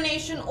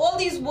culmination. All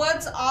these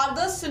words are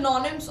the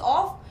synonyms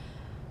of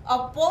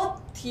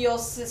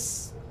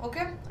apotheosis.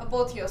 Okay,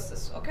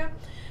 apotheosis. Okay,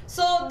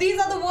 so these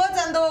are the words,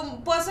 and the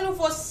person who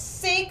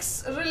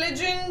forsakes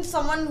religion,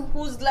 someone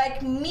who's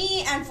like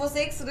me and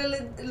forsakes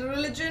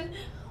religion,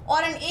 or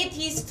an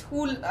atheist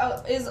who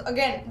is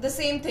again the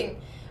same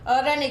thing,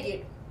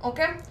 renegade.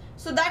 Okay,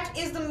 so that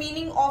is the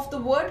meaning of the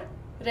word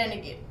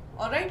renegade.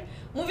 Alright,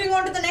 moving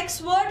on to the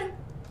next word.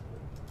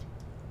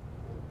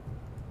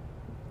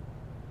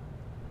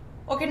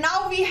 Okay,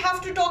 now we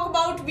have to talk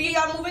about, we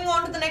are moving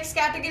on to the next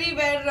category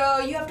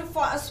where you have to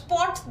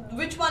spot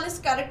which one is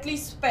correctly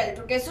spelled.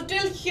 Okay, so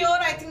till here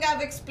I think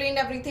I've explained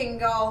everything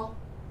well.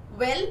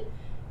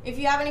 If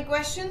you have any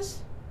questions,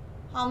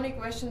 how many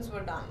questions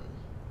were done?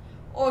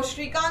 Oh,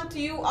 Shrikant,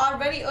 you are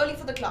very early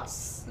for the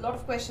class. A lot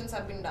of questions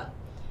have been done.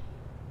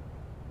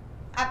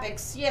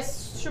 Apex,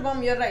 yes,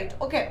 Shubham, you're right.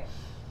 Okay,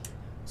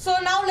 so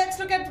now let's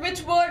look at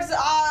which words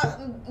are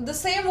the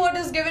same word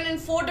is given in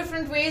 4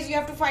 different ways. You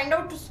have to find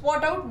out to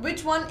spot out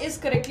which one is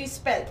correctly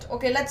spelled.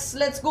 Okay,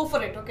 let's go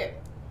for it. Okay,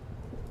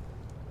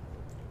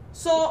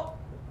 so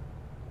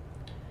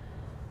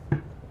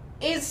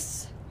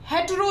is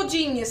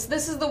heterogeneous.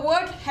 This is the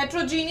word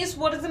heterogeneous.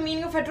 What is the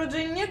meaning of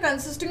heterogeneous?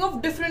 Consisting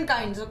of different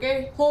kinds.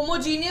 Okay,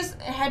 homogeneous,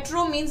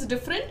 hetero means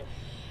different,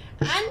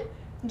 and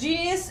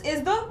genius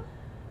is the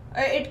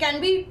it can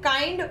be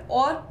kind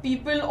or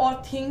people or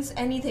things,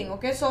 anything.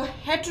 Okay, so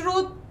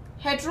hetero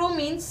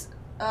means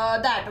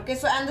that. Okay,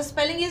 so and the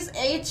spelling is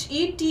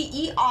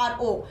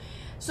HETERO.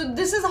 So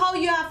this is how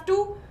you have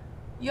to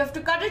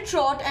cut it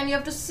short, and you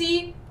have to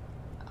see,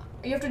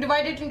 you have to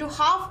divide it into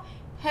half.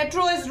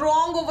 Hetero is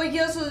wrong over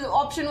here, so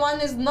option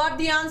 1 is not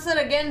the answer.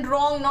 Again,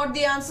 wrong, not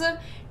the answer.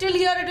 Till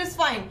here it is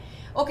fine.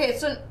 Okay,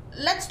 so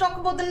let's talk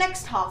about the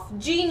next half.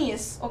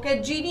 Genius. Okay,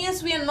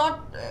 genius, we are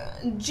not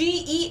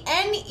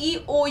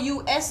GENEOUS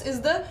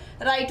is the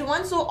right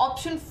one, so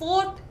option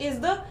 4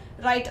 is the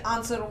right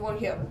answer over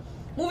here.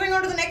 Moving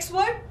on to the next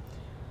word.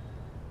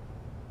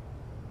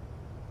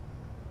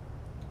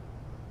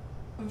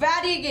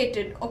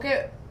 Variegated.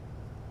 Okay,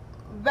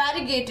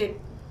 variegated.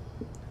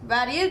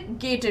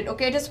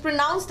 Okay, it is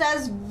pronounced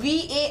as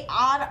VARIAGATED,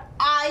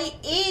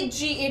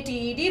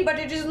 but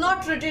it is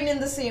not written in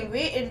the same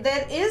way. It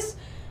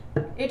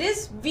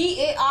is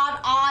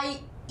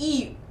VARIE,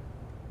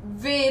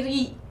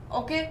 very.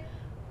 Okay,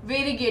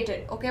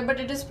 variegated. Okay, but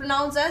it is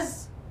pronounced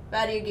as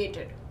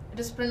variegated. It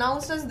is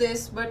pronounced as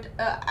this, but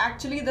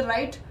actually the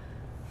right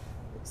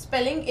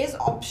spelling is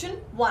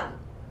option 1,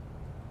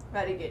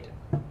 variegated.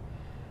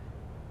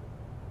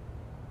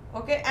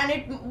 Okay,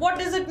 and what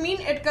does it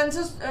mean? It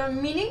consists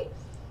meaning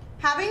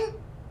having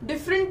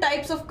different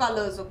types of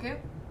colors. Okay,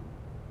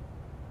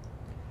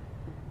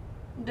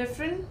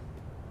 different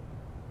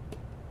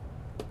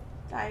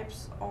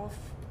types of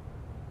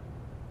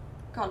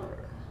color.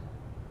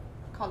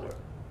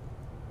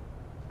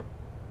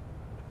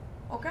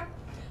 Okay,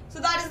 so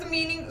that is the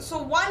meaning.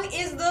 So 1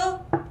 is the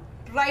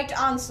right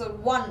answer.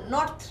 1,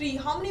 not 3.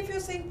 How many of you are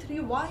saying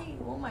 3? Why?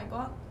 Oh my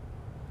god.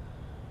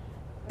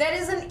 There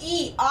is an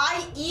E,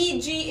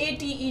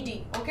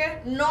 IEGATED. Okay,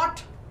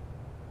 not,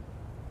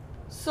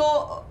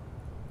 so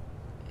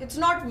it's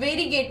not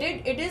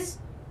variegated, it is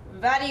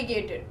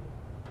variegated.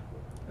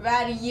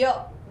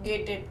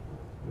 Variegated.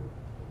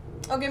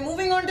 Okay,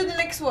 moving on to the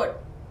next word.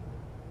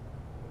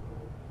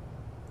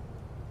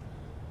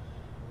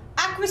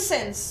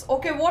 Acquiescence.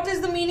 Okay, what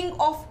is the meaning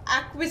of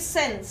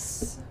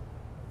acquiescence?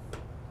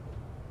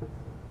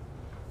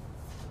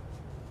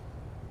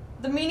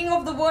 The meaning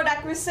of the word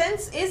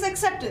acquiescence is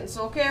acceptance.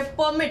 Okay,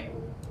 permit,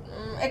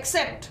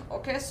 accept.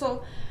 Okay,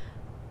 so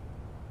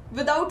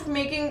without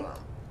making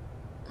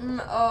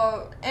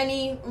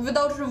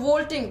without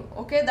revolting.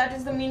 Okay, that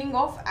is the meaning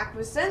of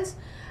acquiescence.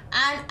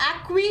 And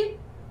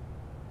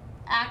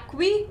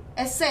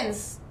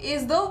acquiescence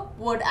is the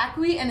word,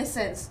 acqui and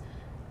essence,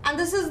 and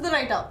this is the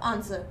right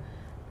answer.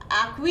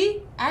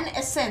 Acqui and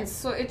essence.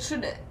 So it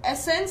should,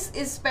 essence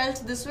is spelled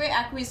this way,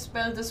 acqui is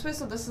spelled this way,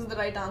 so this is the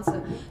right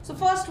answer. So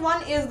first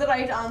one is the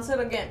right answer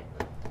again.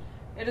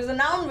 It is a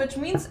noun which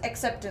means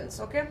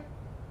acceptance. Okay,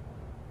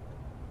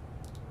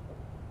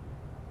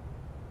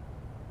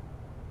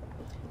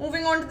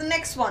 moving on to the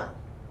next one.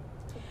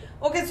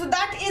 Okay, so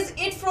that is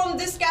it from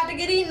this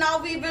category.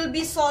 Now we will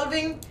be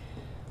solving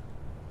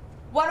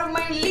one of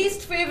my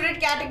least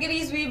favorite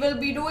categories we will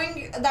be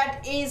doing,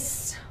 that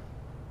is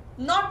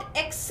not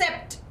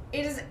accept,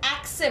 it is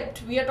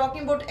accept. We are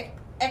talking about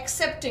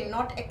accepting,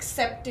 not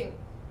accepting.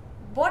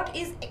 What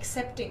is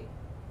accepting?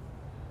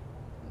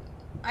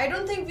 I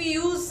don't think we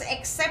use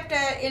accept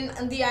in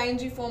the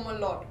ing form a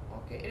lot.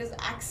 Okay, it is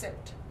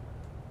accept.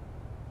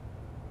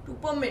 To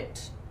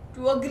permit,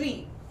 to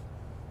agree.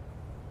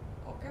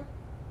 Okay,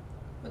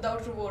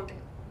 without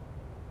revolting.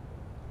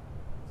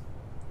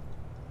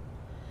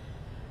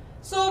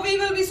 So we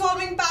will be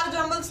solving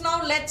parajumbles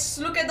now. Let's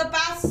look at the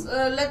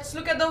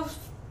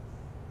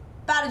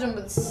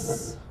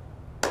parajumbles.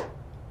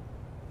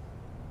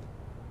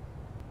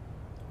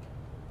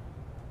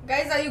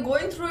 Guys, are you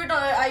going through it or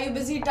are you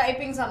busy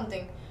typing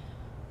something?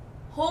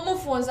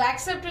 Homophones.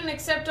 Accept and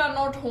accept are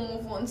not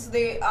homophones.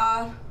 They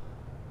are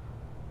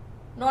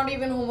not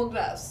even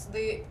homographs.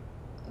 They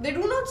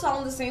do not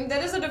sound the same.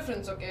 There is a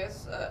difference. Okay,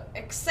 so,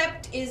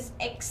 accept is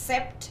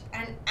accept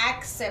and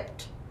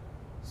accept.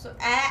 So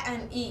a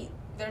and e,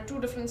 there are 2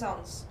 different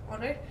sounds.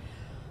 Alright,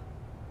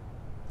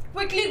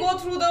 quickly go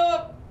through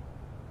the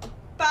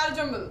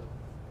parajumble.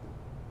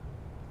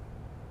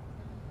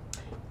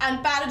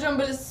 And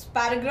parajumble is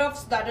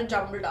paragraphs that are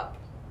jumbled up.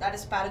 That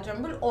is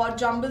parajumble, or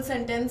jumbled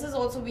sentences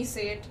also we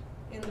say it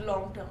in the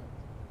long term.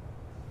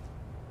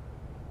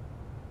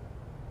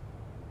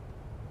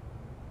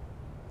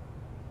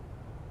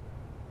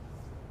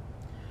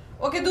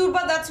 Okay,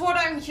 Durba, that's what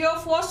I'm here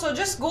for. So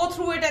just go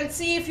through it and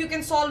see if you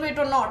can solve it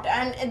or not.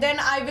 And then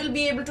I will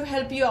be able to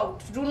help you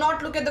out. Do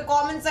not look at the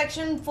comment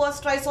section.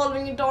 First, try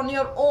solving it on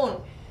your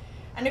own.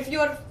 And if you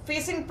are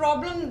facing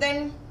problem,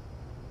 then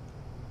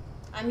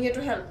I'm here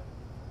to help.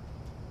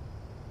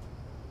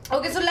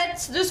 Okay, so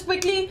let's just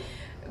quickly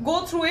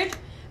go through it.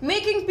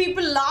 Making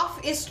people laugh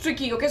is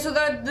tricky. Okay, so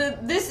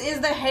this is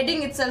the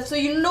heading itself, so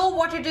you know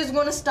what it is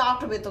going to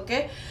start with.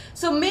 Okay,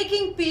 so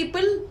making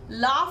people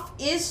laugh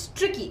is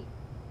tricky.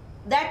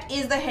 That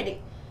is the heading.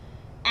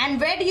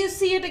 And where do you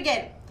see it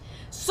again?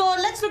 So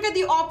let's look at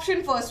the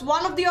option first.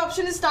 One of the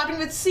option is starting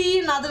with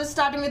C, another is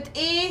starting with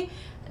A,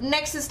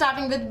 next is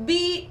starting with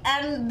B,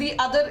 and the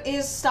other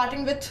is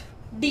starting with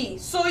D.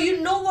 So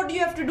you know what you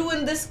have to do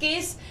in this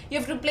case. You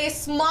have to play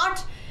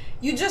smart.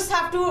 You just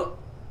have to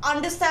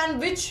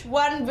understand which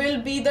one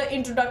will be the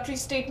introductory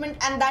statement,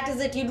 and that is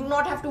it. You do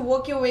not have to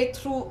work your way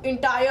through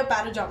entire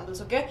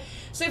parajumbles. Okay,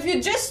 so if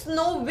you just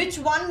know which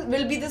one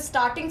will be the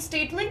starting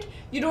statement,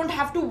 you don't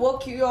have to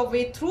work your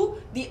way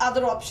through the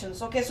other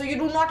options. Okay, so you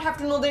do not have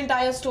to know the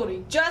entire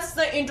story, just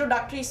the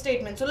introductory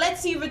statement. So let's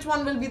see which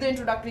one will be the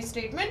introductory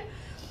statement.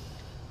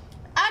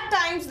 At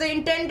times the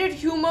intended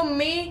humor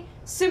may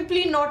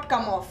simply not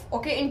come off.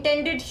 Okay,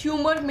 intended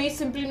humor may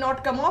simply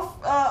not come off.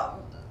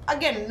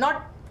 Again,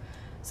 not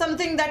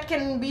something that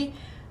can be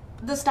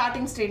the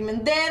starting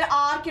statement. There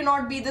are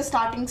cannot be the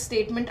starting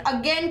statement.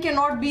 Again,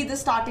 cannot be the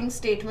starting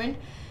statement.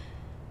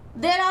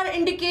 There are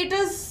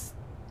indicators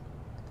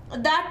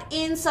that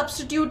in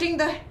substituting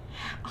the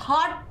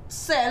hard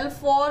sell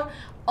for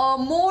a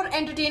more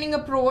entertaining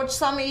approach,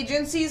 some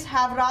agencies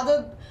have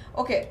rather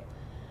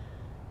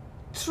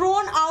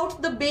thrown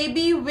out the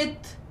baby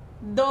with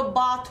the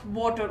bath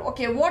water.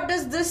 Okay, what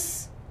does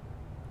this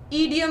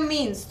idiom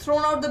means?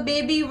 Thrown out the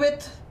baby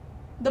with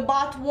the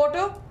bath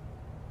water.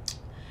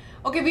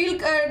 Okay, we'll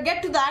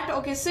get to that.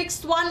 Okay,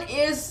 sixth one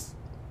is,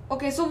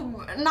 okay, so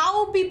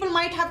now people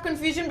might have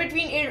confusion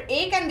between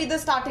A can be the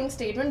starting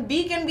statement,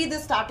 B can be the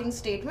starting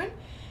statement.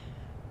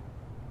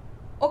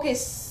 Okay,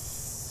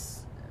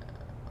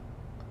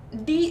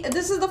 D,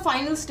 this is the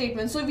final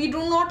statement, so we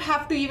do not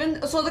have to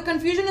even, so the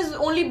confusion is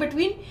only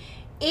between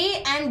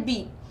A and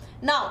B.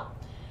 Now,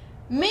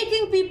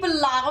 making people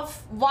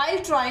laugh while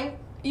trying,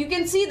 you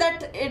can see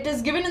that it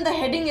is given in the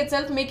heading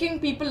itself. Making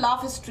people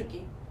laugh is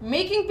tricky.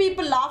 Making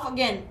people laugh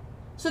again.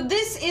 So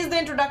this is the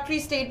introductory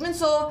statement.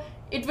 So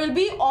it will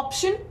be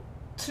option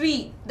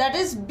 3. That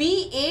is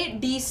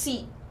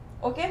BADC.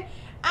 Okay.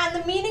 And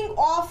the meaning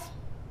of,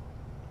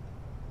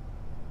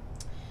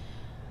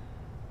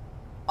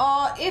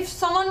 if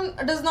someone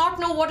does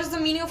not know what is the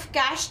meaning of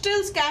cash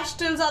tills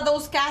are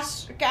those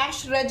cash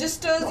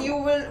registers.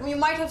 You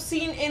might have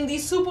seen in the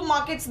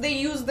supermarkets, they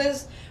use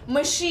this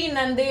machine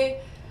and they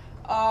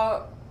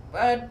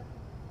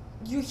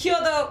you hear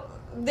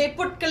they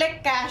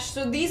collect cash.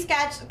 So these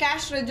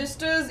cash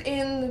registers,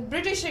 in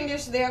British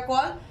English they are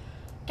called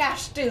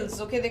cash tills.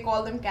 Okay, they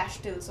call them cash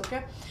tills.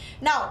 Okay,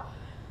 now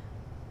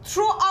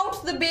throw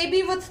out the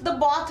baby with the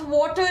bath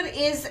water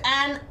is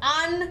an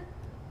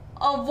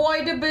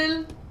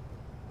unavoidable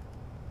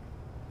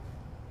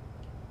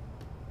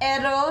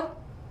error.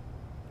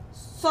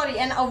 Sorry,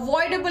 an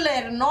avoidable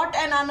error, not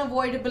an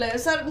unavoidable error.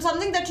 So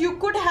something that you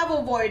could have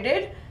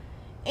avoided,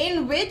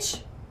 in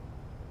which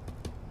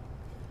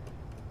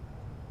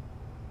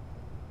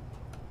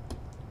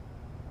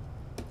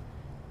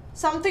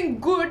something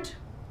good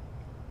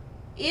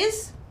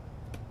is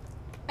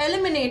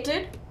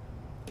eliminated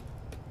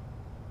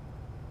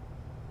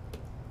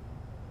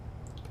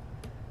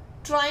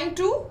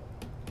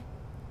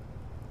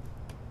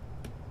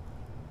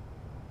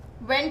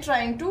when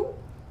trying to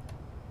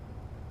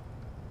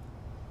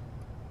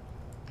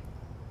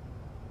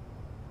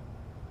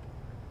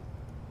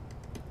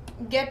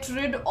get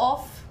rid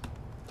of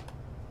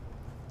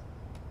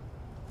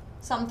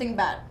something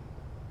bad.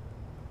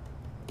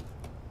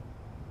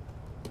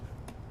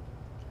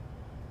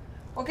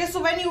 Okay,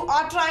 so when you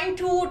are trying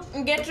to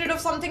get rid of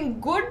something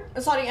good,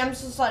 sorry, I'm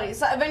so sorry.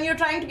 So when you're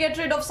trying to get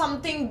rid of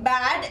something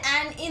bad,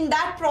 and in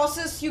that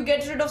process you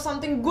get rid of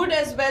something good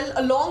as well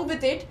along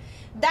with it,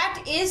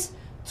 that is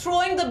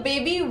throwing the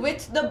baby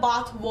with the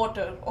bath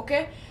water.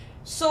 Okay,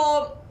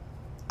 so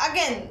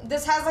again,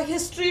 this has a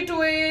history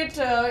to it.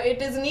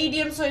 It is an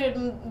idiom, so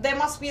there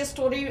must be a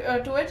story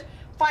to it.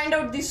 Find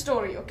out the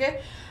story.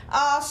 Okay,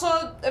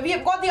 so we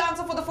have got the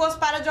answer for the first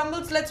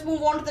parajumbles. Let's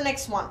move on to the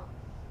next one.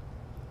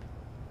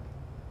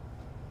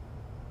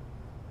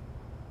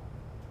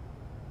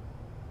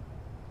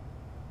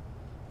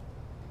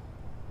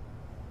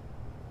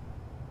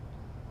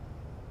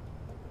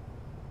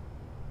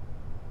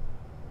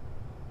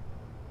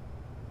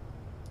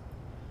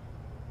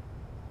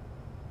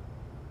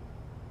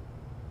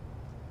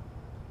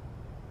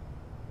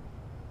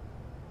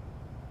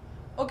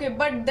 Okay,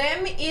 but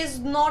them is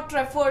not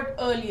referred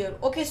earlier.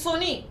 Okay,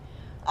 Sony,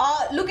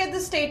 look at the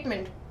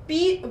statement.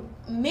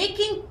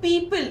 Making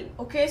people,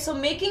 okay, so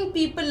making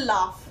people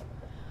laugh.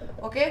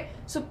 Okay,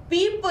 so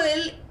people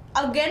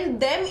again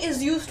them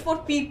is used for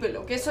people,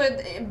 okay? So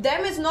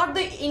them is not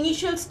the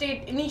initial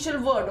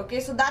word, okay?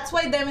 So that's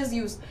why them is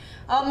used.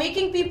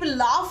 Making people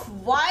laugh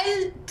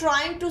while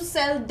trying to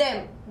sell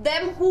them.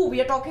 Them who?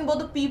 We are talking about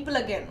the people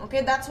again,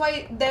 okay? That's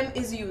why them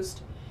is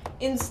used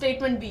in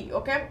statement B,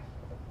 okay?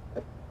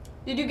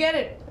 Did you get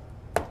it?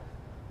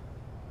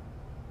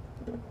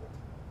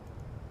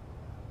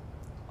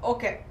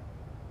 Okay.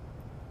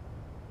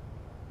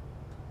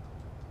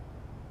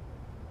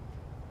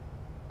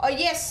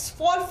 Yes,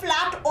 fall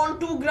flat on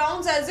two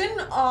grounds, as in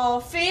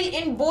fail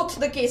in both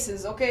the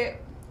cases, okay,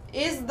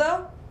 is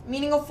the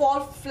meaning of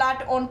fall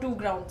flat on two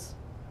grounds.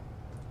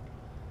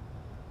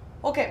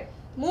 Okay,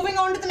 moving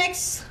on to the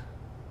next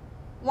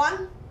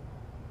one.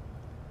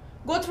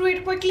 Go through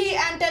it quickly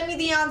and tell me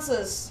the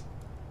answers.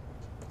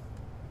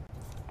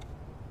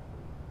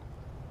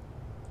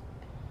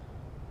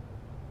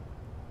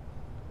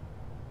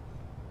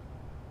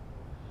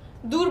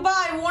 Durba,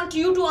 I want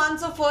you to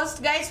answer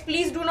first. Guys,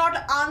 please do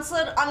not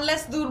answer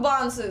unless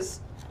Durba answers.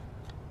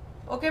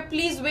 Okay,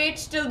 please wait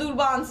till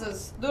Durba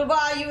answers. Durba,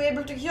 are you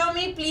able to hear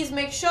me? Please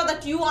make sure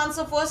that you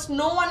answer first.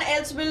 No one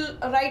else will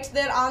write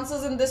their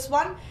answers in this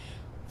one.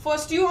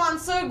 First you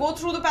answer, go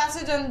through the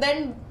passage, and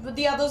then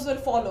the others will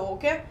follow,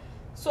 okay?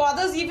 So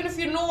others, even if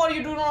you know or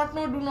you do not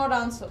know, do not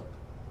answer.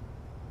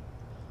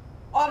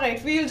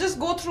 Alright, we will just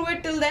go through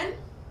it till then.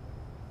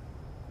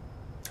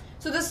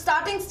 So the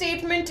starting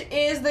statement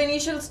is, the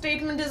initial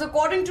statement is,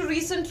 according to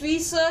recent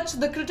research,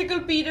 the critical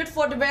period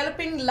for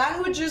developing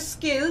languages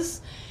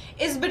skills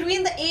is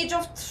between the age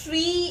of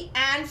 3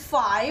 and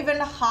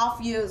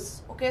 5.5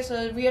 years. Okay,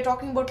 so we are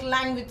talking about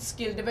language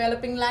skill,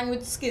 developing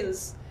language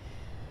skills.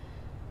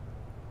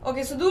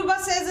 Okay, so Durba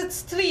says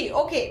it's 3.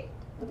 Okay,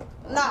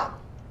 now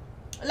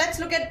let's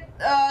look at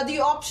the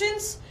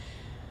options.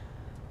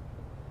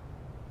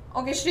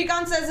 Okay,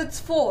 Shrikant says it's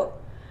 4.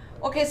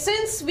 Okay,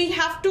 since we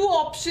have two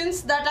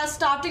options that are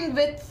starting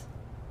with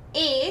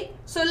A,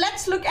 so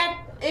let's look at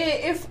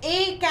if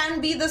A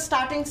can be the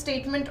starting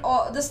statement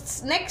or the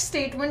next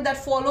statement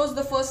that follows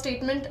the first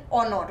statement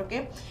or not,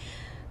 okay?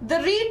 The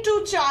read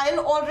to child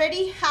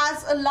already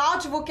has a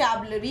large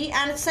vocabulary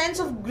and a sense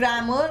of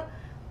grammar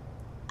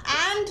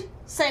and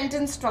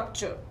sentence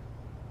structure.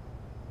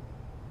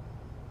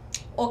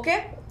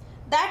 Okay,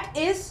 that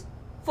is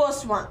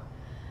first one.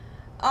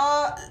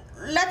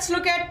 Let's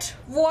look at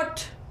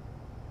what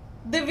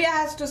Divya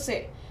has to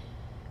say.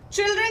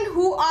 Children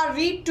who are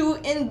read to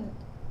in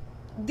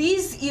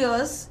these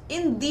years,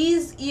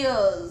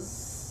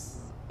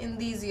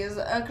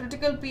 a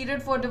critical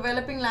period for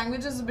developing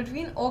languages is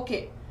between,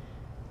 okay,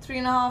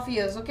 3.5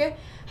 years, okay,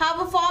 have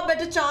a far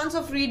better chance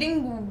of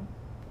reading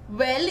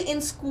well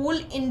in school,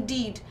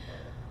 indeed,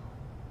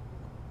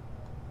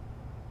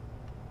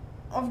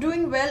 of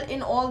doing well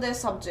in all their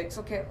subjects,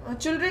 okay.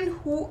 Children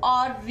who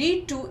are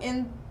read to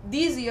in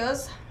these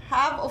years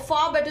have a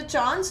far better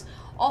chance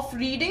of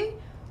reading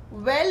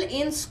well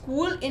in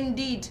school,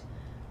 indeed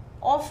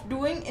of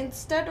doing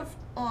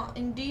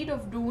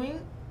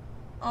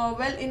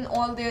well in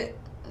all their,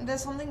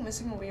 there's something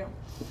missing over here,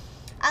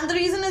 and the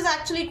reason is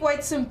actually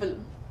quite simple.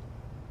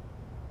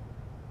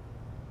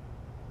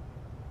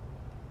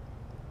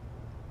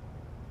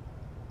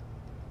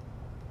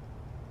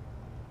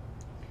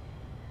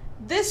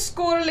 This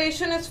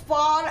correlation is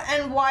far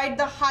and wide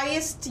the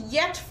highest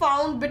yet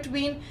found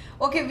between,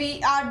 okay,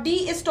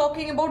 D is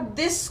talking about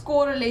this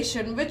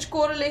correlation. Which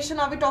correlation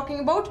are we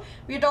talking about?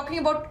 We are talking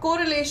about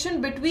correlation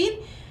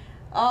between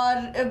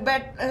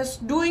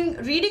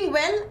reading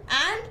well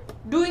and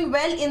doing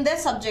well in their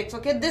subjects,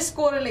 okay, this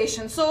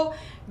correlation. So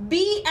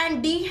B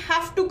and D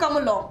have to come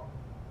along.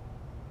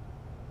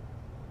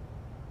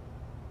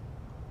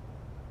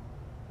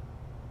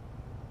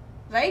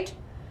 Right?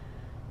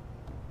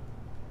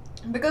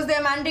 Because they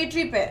are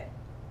mandatory pair.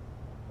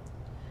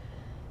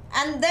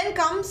 And then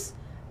comes,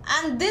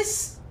 and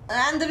this,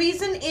 and the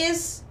reason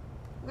is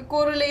the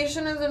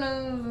correlation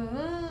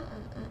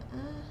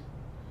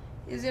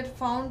is yet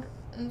found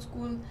in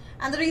school,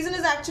 and the reason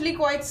is actually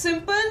quite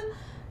simple,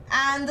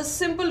 and the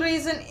simple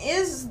reason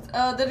is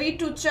the read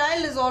to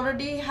child is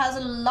already has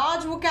a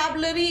large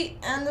vocabulary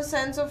and the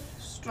sense of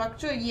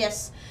structure.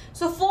 Yes,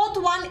 so fourth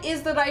one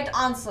is the right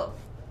answer.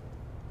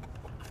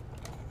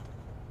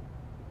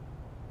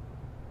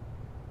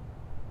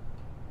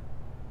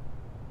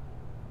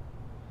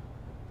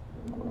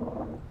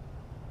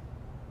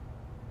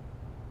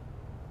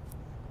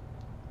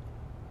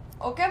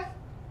 Okay.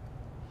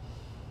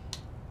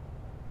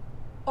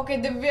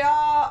 Okay,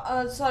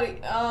 Divya, sorry,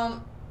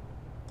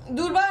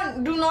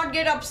 Durba, do not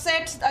get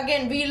upset.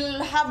 Again,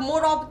 we'll have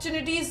more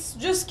opportunities.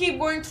 Just keep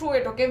going through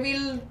it, okay?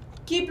 We'll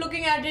keep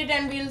looking at it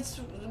and we'll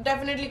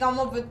definitely come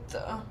up with...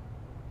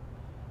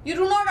 You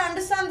do not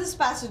understand this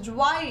passage.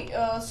 Why,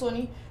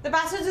 Soni? The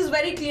passage is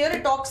very clear.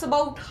 It talks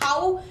about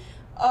how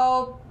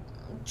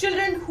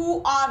children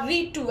who are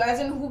read to,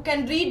 as in who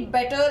can read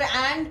better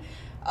and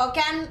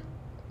can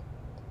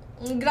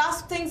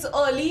grasp things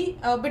early,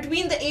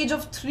 between the age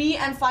of 3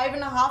 and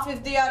 5.5,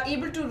 if they are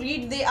able to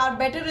read, they are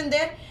better in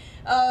their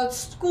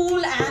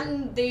school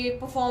and they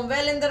perform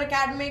well in their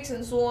academics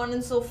and so on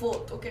and so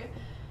forth. Okay.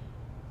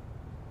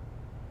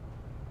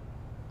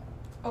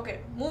 Okay,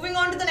 moving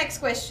on to the next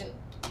question.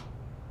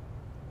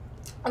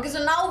 Okay,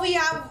 so now we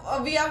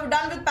have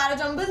done with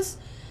parajumbles.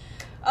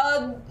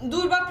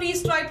 Durba,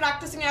 please try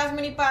practicing as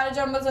many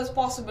parajumbles as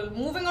possible.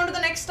 Moving on to the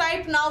next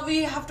type. Now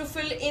we have to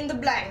fill in the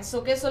blanks.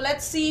 Okay, so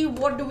let's see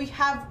what do we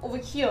have over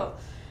here.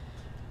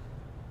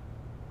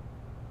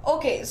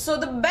 Okay, so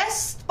the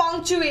best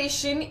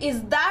punctuation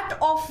is that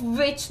of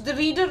which the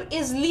reader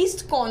is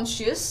least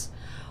conscious,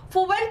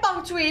 for when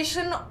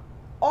punctuation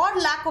or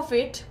lack of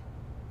it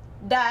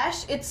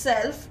dash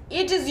itself,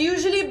 it is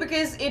usually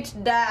because it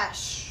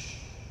dash.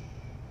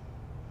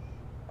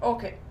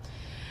 Okay,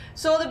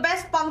 so the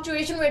best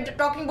punctuation, we're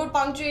talking about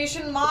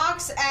punctuation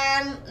marks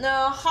and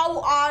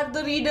how are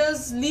the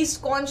readers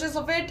least conscious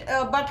of it,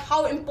 but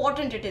how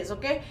important it is.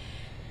 Okay,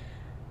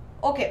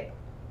 okay,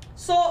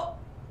 so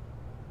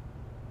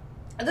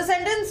the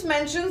sentence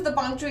mentions the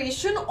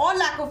punctuation or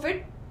lack of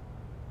it.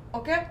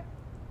 Okay,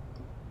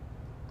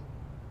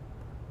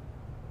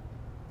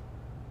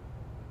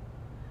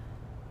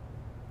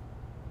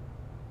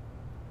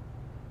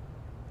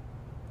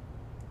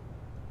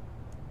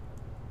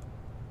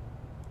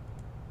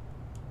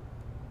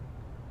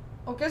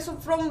 okay, so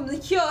from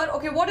here,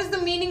 okay, what is the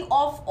meaning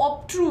of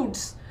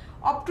obtrudes?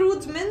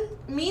 Obtrudes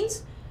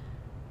means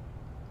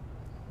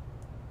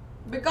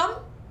become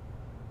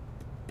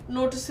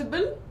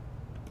noticeable,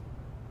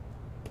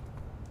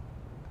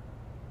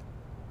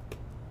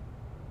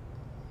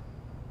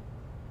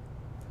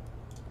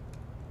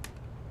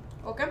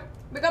 okay,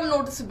 become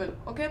noticeable.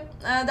 Okay,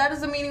 that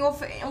is the meaning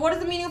of. What is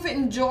the meaning of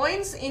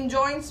enjoins?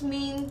 Enjoins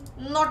mean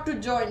not to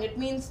join, it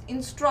means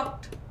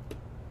instruct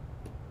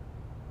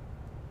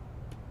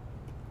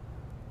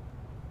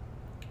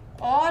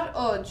or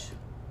urge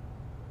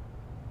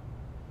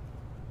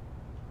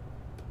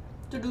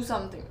to do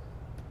something.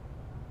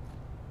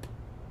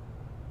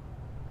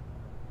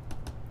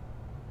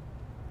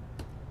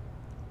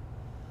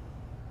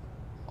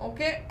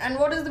 Okay, and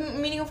what is the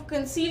meaning of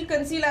conceal?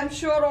 Conceal, I'm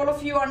sure all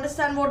of you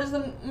understand what is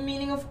the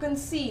meaning of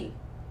conceal.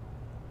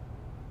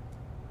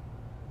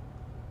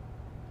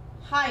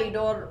 Hide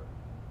or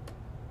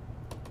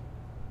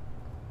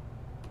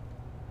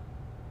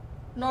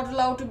not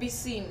allowed to be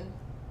seen.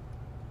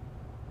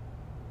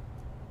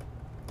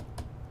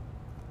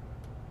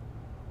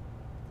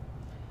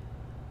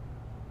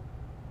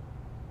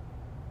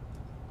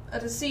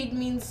 Recede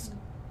means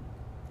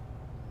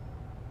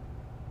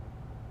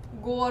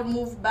go or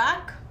move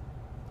back.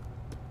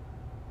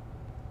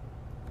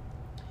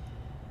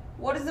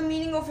 What is the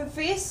meaning of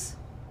efface?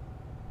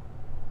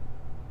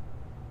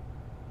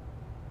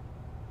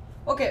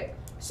 Okay,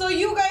 so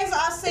you guys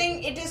are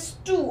saying it is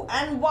 2,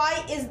 and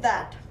why is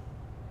that?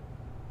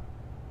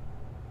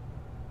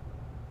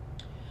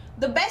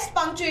 The best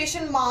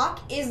punctuation mark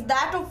is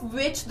that of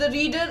which the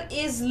reader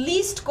is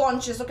least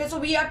conscious. Okay, so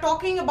we are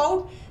talking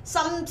about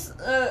some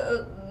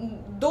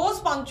those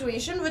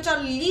punctuation which are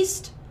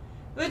least,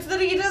 which the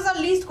readers are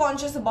least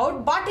conscious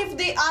about, but if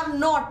they are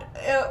not,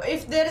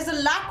 if there is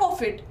a lack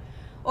of it,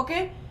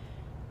 okay,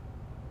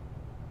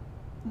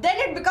 then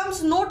it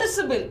becomes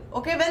noticeable.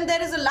 Okay, when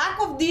there is a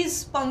lack of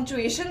these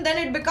punctuation, then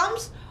it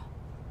becomes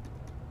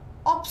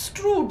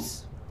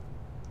obtrudes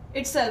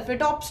itself. It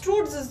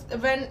obtrudes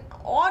when,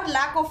 or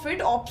lack of it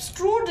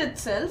obtrudes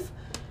itself.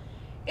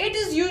 It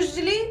is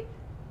usually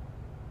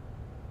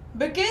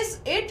because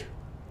it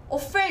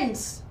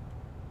offends.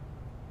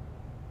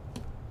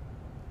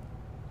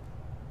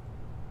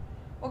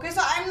 Okay,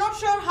 so I'm not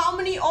sure how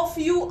many of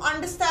you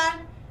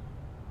understand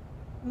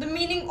the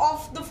meaning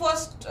of the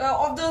first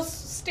of the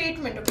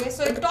statement. Okay,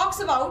 so it talks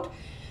about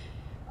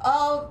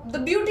the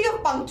beauty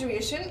of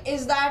punctuation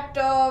is that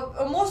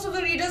most of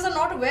the readers are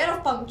not aware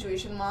of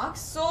punctuation marks.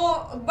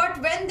 So, but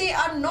when they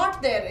are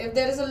not there, if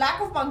there is a lack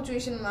of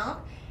punctuation mark,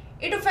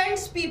 it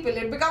offends people.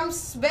 It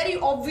becomes very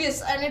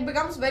obvious, and it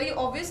becomes very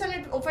obvious, and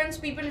it offends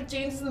people. It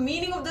changes the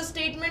meaning of the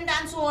statement,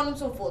 and so on and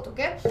so forth.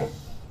 Okay,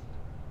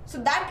 so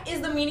that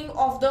is the meaning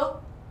of the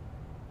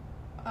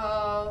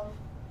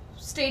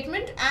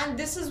statement, and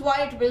this is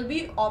why it will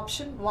be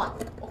option 1.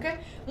 Okay,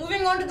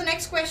 moving on to the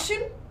next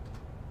question.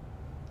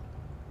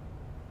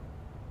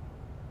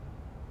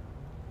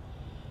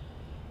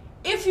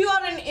 If you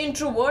are an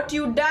introvert,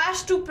 you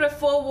dash to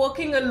prefer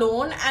working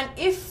alone, and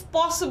if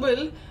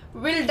possible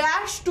will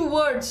dash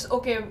towards,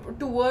 okay,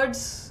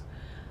 towards,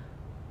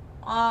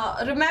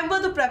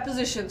 remember the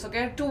prepositions,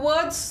 okay,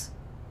 towards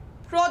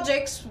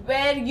projects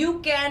where you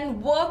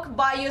can work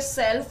by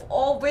yourself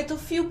or with a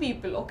few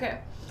people. Okay,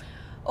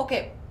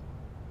 okay,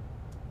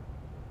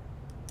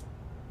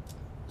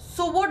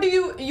 so what do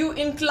you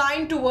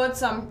incline towards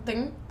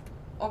something,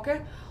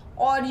 okay,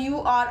 or you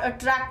are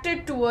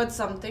attracted towards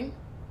something.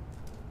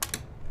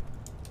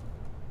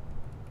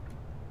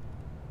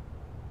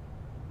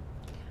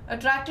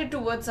 Attracted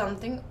towards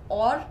something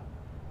or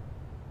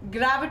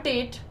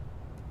gravitate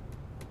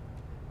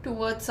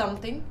towards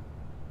something.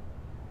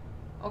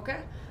 Okay,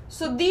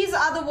 so these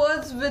are the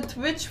words with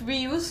which we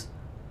use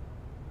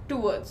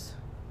towards.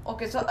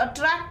 Okay, so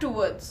attract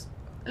towards.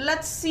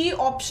 Let's see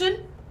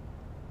option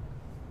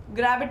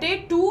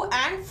gravitate 2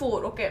 and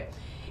 4. Okay,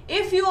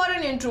 if you are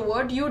an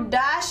introvert, you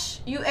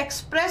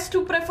express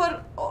to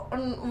prefer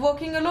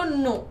working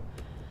alone. No,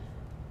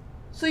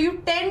 so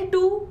you tend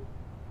to,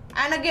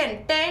 and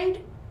again tend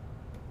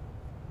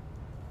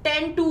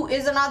to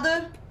is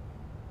another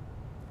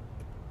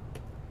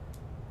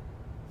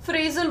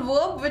phrasal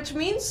verb, which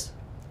means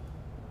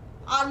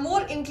are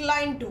more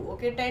inclined to.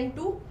 Okay, tend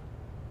to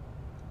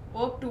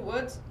work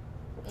towards,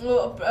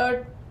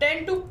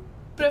 tend to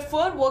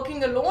prefer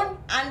working alone,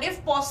 and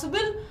if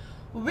possible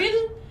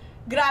will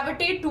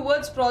gravitate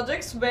towards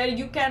projects where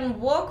you can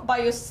work by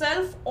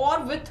yourself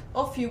or with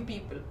a few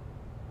people.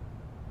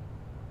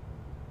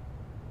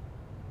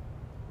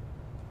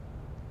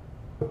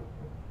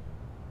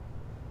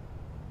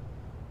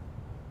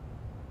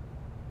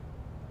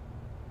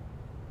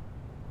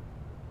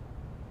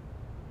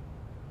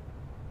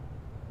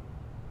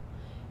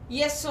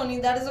 Yes, Sony,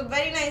 that is a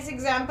very nice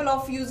example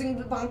of using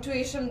the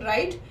punctuation,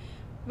 right?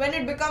 When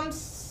it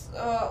becomes,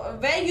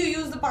 where you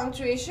use the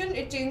punctuation,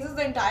 it changes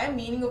the entire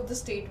meaning of the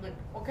statement,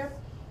 okay?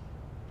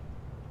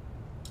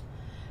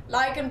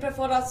 Like and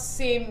prefer are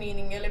same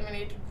meaning,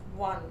 eliminate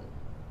one.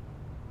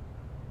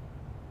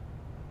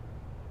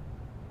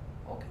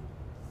 Okay.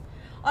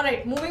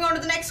 Alright, moving on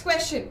to the next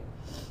question.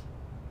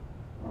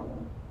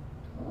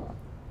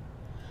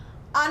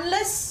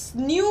 Unless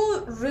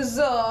new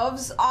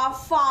reserves are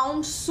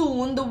found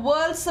soon, the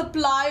world's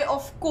supply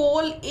of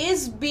coal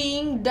is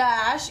being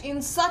dashed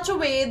in such a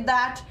way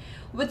that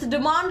with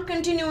demand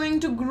continuing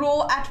to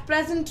grow at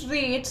present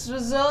rates,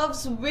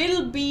 reserves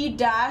will be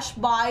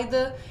dashed by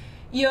the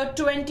year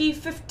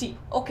 2050.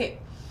 Okay.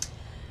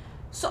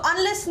 So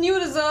unless new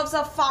reserves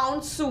are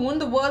found soon,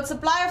 the world's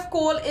supply of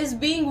coal is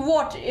being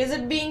what? Is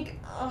it being,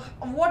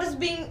 what is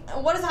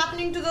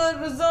happening to the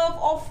reserve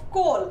of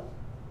coal?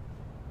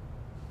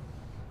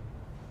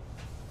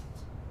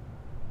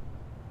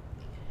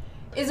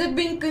 Is it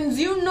being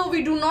consumed? No,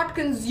 we do not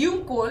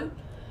consume coal.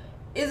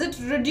 Is it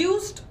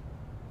reduced?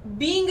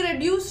 Being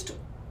reduced?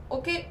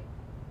 Okay.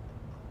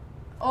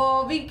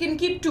 We can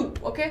keep 2.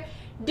 Okay.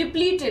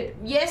 Depleted.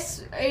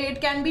 Yes,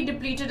 it can be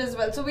depleted as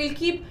well. So we'll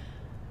keep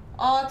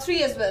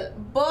 3 as well.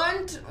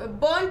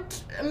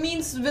 Burnt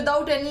means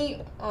without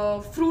any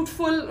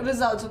fruitful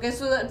results. Okay.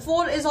 So that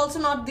 4 is also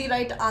not the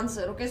right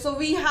answer. Okay. So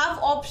we have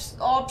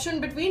option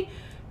between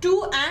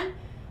 2 and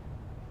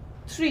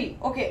 3.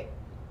 Okay.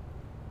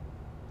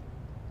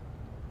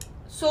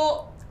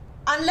 So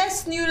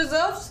unless new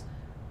reserves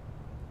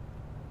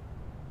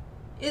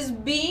is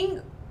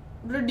being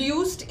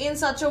reduced in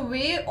such a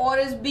way or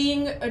is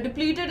being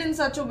depleted in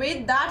such a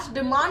way that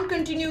demand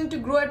continuing to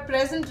grow at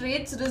present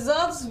rates,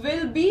 reserves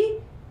will be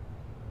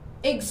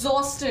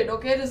exhausted.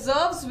 Okay,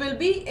 reserves will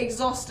be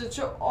exhausted.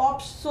 So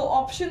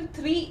option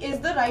 3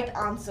 is the right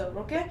answer.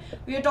 Okay,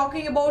 we are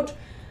talking about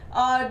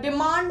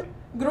demand,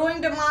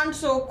 growing demand,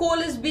 so coal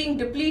is being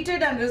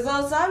depleted and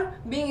reserves are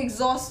being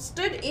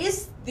exhausted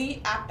is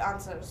the apt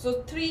answer.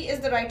 So 3 is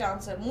the right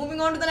answer.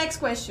 Moving on to the next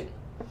question.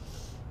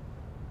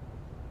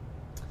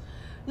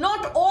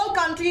 Not all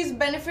countries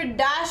benefit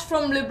dash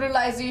from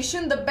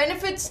liberalization. The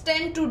benefits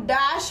tend to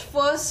dash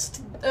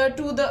first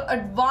to the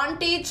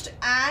advantaged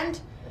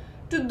and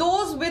to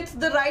those with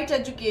the right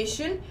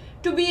education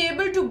to be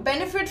able to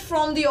benefit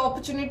from the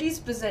opportunities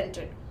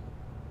presented.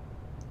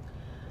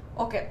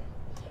 Okay.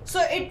 So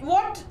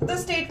what the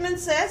statement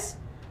says,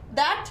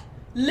 that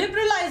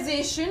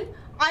liberalization,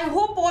 I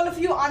hope all of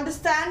you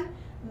understand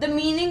the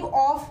meaning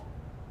of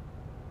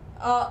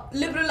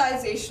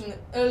liberalization.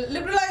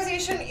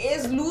 Liberalization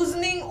is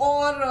loosening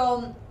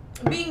or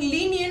being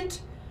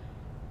lenient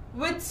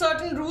with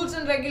certain rules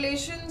and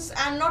regulations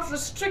and not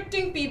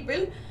restricting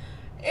people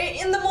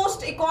in the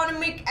most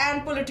economic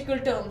and political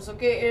terms.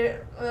 Okay,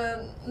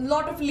 a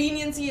lot of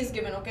leniency is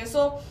given. Okay,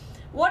 so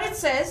what it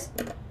says,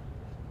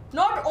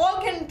 not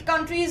all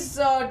countries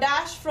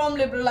dash from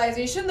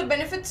liberalization. The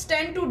benefits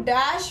tend to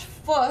dash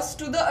first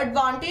to the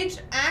advantage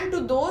and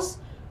to those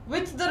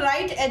with the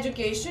right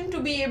education to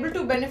be able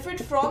to benefit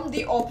from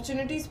the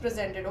opportunities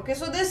presented. Okay,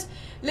 so this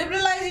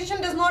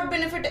liberalization does not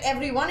benefit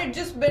everyone. It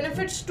just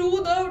benefits to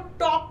the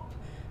top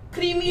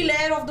creamy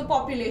layer of the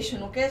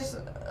population. Okay,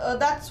 so,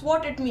 that's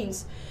what it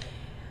means.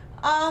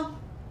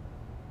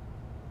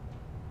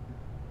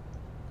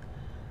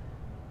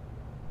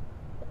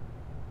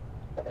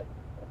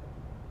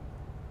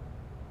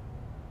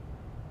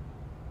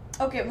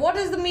 Okay, what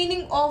is the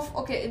meaning of,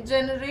 okay,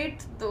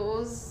 generate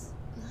those?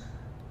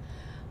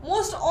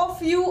 Most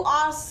of you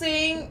are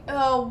saying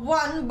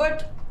 1,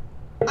 but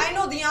I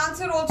know the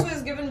answer also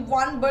is given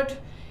 1, but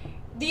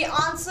the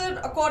answer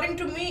according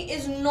to me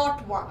is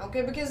not 1.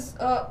 Okay, because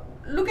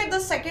look at the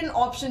second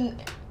option.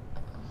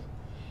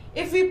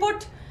 If we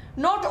put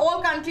not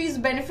all countries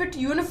benefit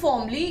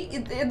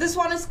uniformly, this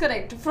one is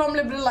correct. From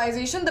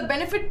liberalization, the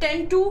benefit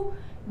tend to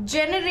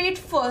generate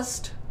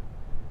first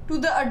to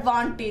the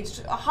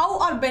advantaged. How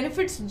are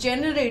benefits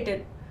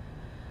generated?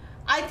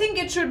 I I think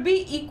it should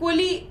be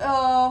equally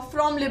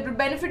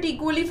benefit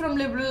equally from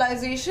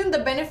liberalization. The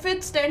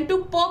benefits tend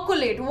to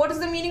percolate. What is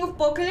the meaning of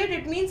percolate?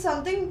 It means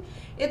something,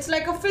 it's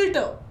like a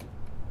filter.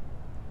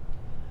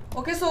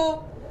 Okay,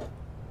 so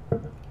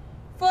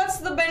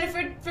first the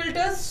benefit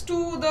filters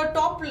to the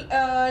top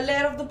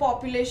layer of the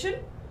population,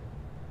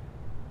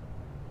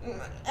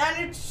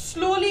 and it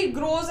slowly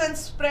grows and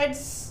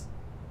spreads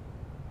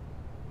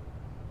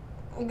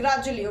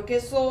gradually. Okay,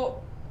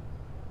 so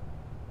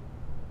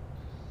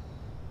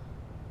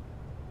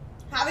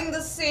having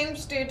the same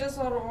status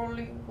or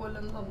only equal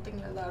and something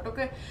like that.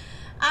 Okay,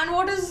 and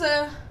what is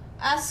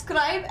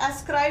ascribe?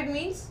 Ascribe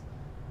means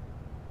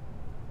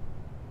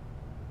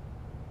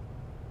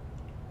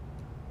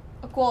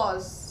a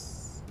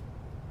cause.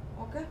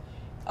 Okay,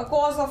 a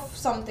cause of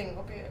something.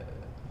 Okay,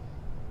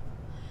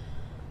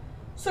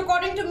 so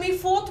according to me,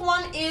 fourth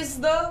one is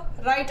the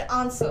right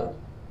answer.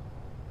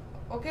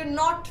 Okay,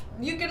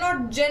 you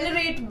cannot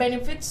generate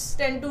benefits,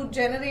 tend to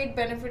generate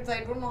benefits. I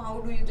don't know how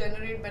do you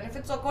generate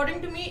benefits. So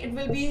according to me, it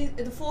will be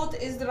the fourth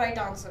is the right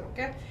answer.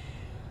 Okay,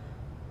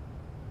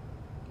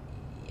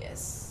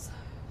 yes,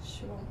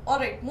 sure. All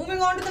right,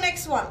 moving on to the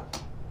next one.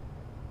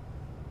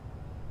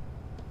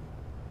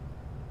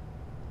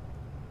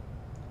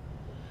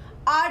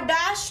 Our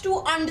dash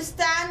to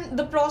understand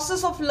the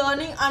process of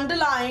learning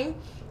underlying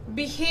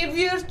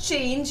behavior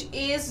change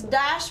is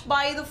dashed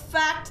by the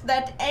fact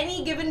that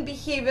any given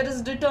behavior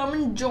is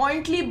determined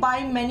jointly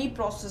by many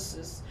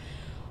processes.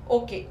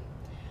 Okay,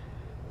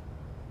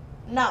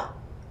 now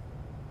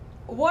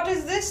what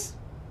is this?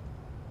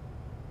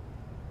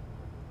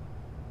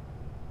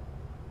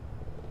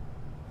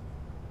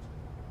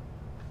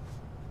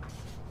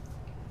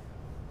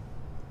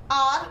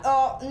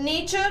 Our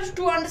nature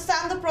to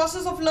understand the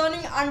process of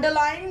learning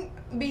underlying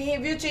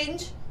behavior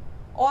change,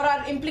 or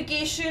our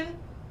implication,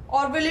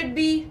 or will it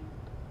be,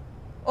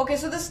 okay,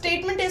 so the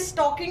statement is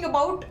talking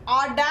about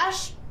our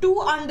dash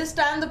to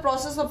understand the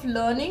process of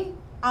learning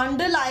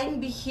underlying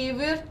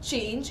behavior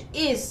change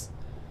is.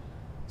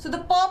 So the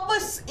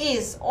purpose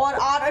is, or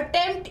our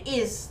attempt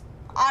is,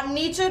 our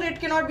nature,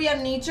 it cannot be our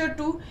nature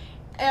to,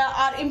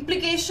 our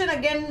implication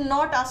again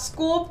not, our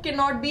scope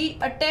cannot be,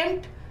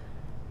 attempt,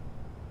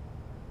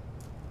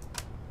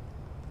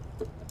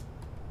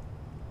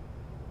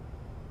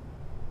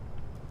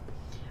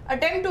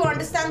 to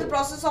understand the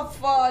process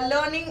of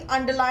learning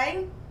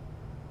underlying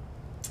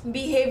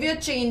behavior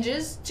change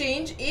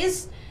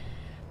is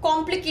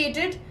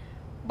complicated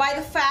by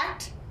the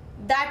fact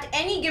that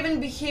any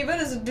given behavior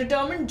is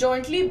determined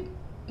jointly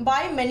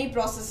by many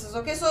processes.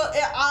 Okay, so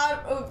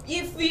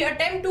if we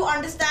attempt to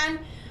understand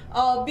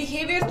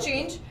behavior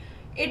change,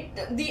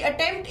 the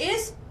attempt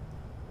is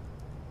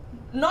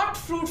not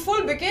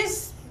fruitful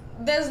because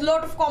there's a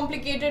lot of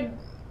complicated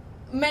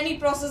many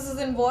processes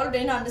involved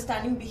in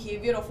understanding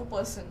behavior of a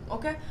person.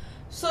 Okay,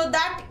 so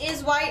that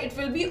is why it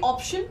will be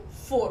option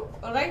 4.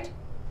 All right,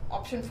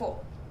 option 4,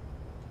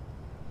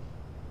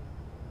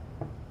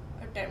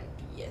 attempt.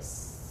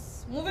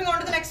 Yes, moving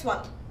on to the next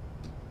one.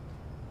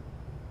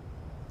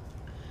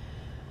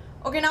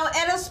 Okay, now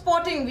error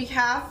spotting we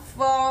have.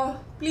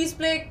 Please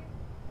pay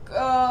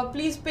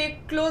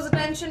close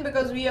attention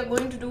because we are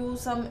going to do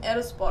some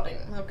error spotting.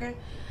 Okay,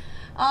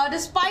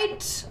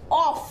 despite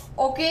of,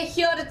 okay,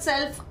 here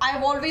itself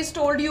I've always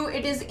told you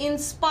it is in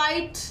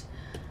spite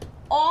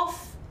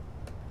of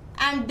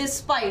and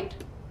despite.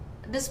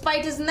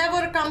 Despite is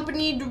never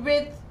accompanied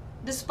with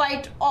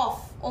despite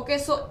of. Okay,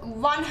 so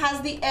one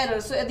has the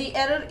error, so the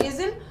error is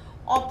in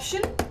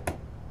option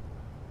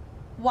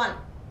 1.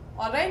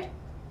 All right,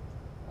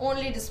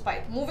 only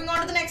despite. Moving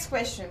on to the next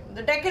question.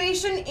 The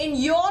decoration in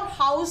your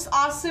house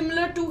are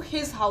similar to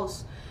his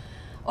house.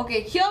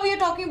 Okay, here we are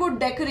talking about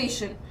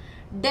decoration.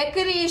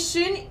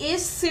 Decoration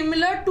is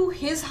similar to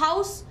his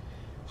house.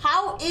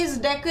 How is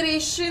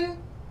decoration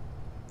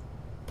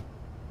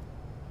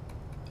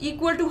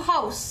equal to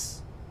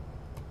house?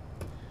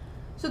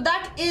 So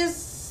that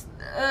is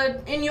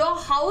in your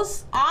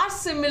house are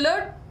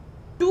similar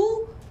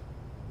to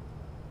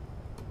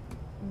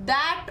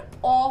that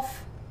of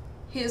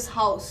his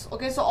house.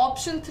 Okay, so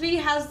option 3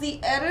 has the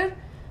error.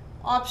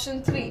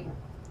 Option 3.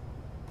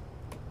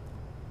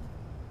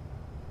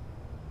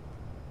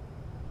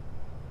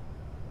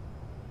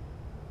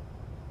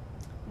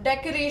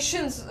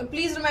 Decorations,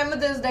 please remember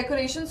there is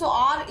decoration, so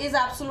R is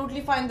absolutely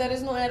fine, there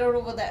is no error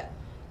over there.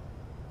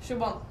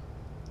 Shubham,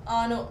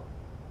 no,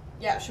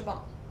 yeah,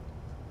 Shubham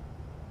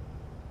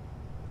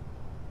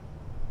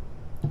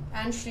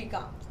and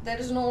Shrikant, there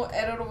is no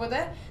error over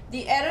there.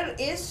 The error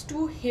is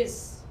to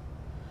his.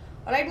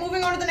 All right,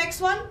 moving on to the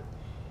next one.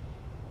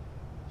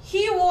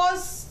 He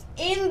was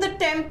in the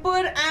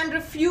temper and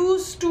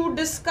refused to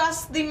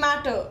discuss the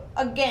matter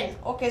again.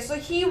 Okay, so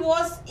he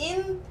was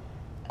in,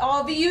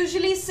 we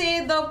usually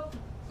say the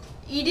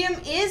idiom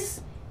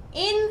is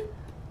in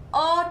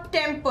a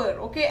temper.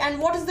 Okay, and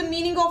what is the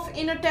meaning of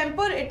in a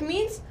temper? It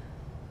means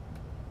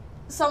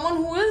someone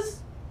who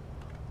is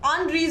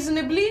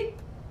unreasonably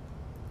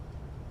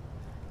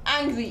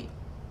angry.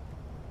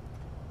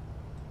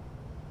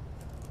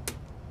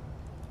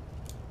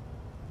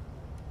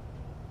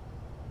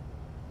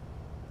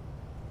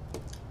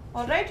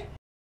 Alright?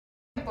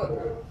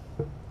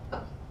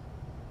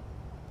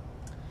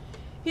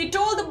 He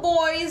told the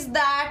boys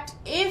that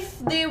if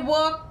they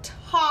worked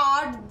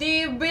hard,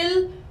 they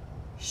will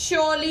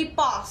surely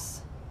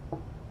pass.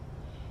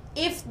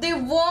 If they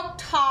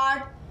worked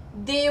hard,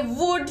 they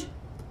would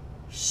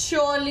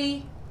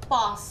surely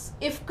pass.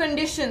 If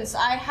conditions,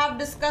 I have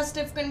discussed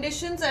if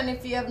conditions, and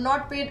if you have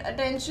not paid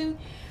attention,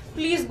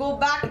 please go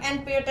back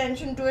and pay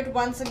attention to it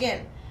once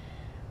again.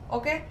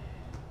 Okay,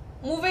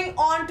 moving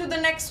on to the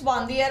next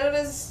one. The error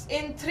is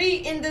in 3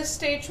 in this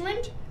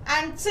statement,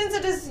 and since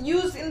it is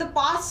used in the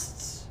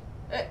past,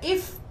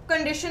 if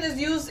condition is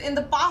used in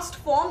the past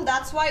form,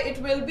 that's why it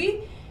will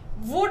be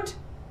would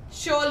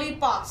surely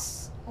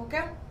pass.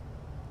 Okay,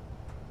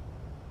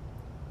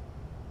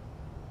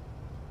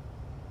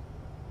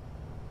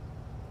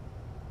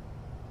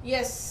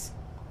 yes,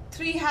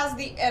 3 has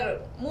the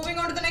error. Moving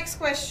on to the next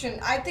question.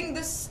 I think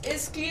this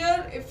is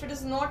clear. If it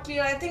is not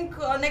clear, I think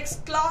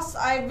next class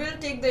I will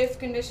take the if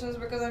conditions,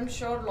 because I'm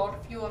sure a lot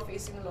of you are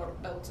facing a lot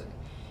of doubts in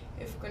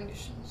if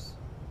conditions.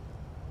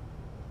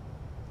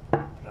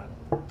 Okay.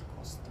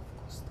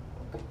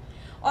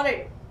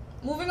 Alright,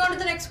 moving on to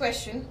the next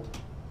question.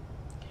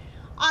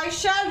 I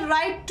shall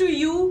write to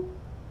you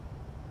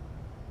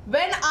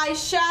when I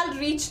shall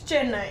reach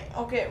Chennai.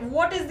 Okay,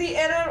 what is the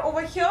error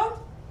over here?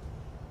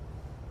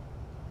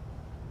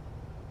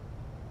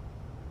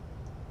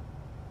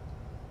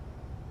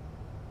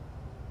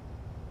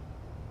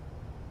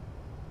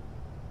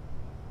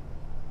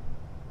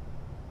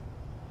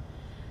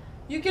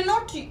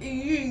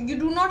 You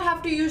do not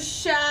have to use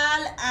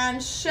shall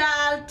and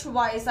shall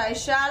twice. I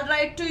shall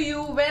write to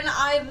you when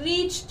I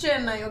reach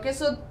Chennai. Okay,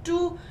 so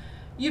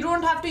you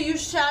don't have to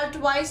use shall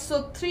twice.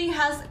 So 3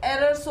 has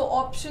error. So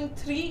option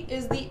 3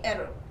 is the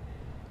error.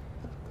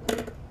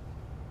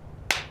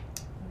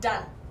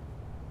 Done.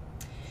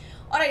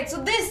 Alright,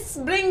 so this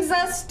brings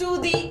us to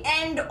the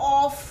end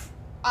of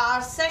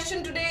our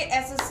session today.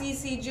 SSC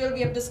CGL, we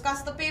have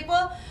discussed the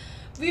paper.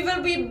 We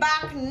will be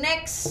back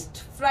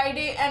next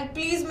Friday, and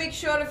please make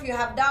sure if you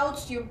have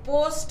doubts, you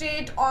post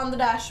it on the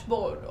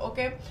dashboard.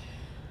 Okay.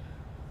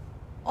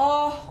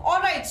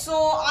 Alright, so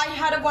I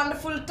had a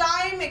wonderful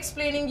time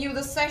explaining you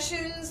the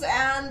sessions,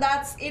 and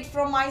that's it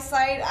from my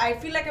side. I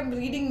feel like I'm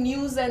reading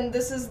news and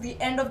this is the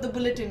end of the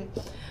bulletin.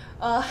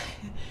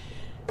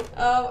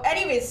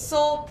 Anyways,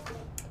 so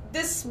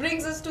this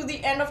brings us to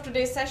the end of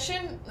today's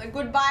session.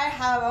 Goodbye.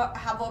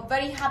 Have a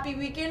very happy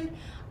weekend.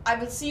 I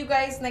will see you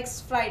guys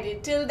next Friday.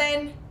 Till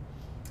then,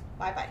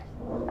 bye bye.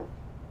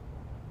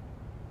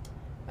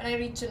 When I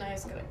reach Chennai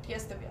is correct.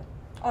 Yes, Divya.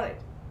 Alright.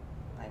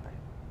 Bye bye.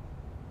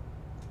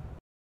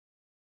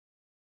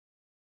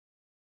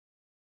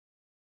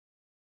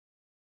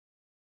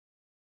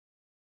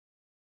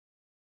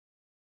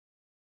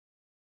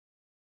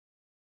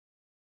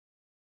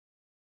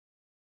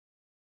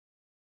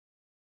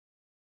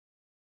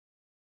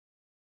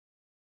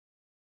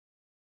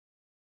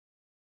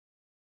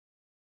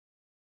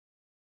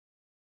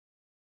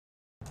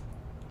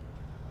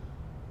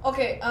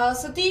 Okay,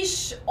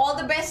 Satish, all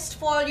the best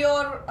for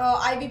your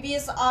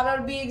IBPS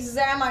RRB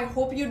exam. I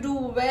hope you do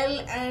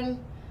well, and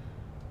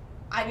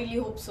I really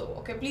hope so.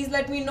 Okay, please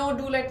let me know.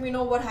 Do let me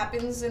know what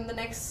happens in the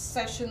next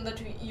session that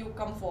you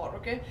come for.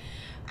 Okay,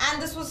 and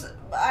this was,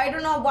 I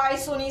don't know why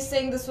Sony is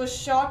saying this was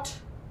short.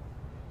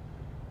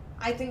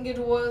 I think it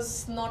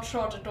was not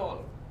short at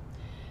all.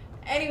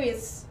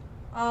 Anyways,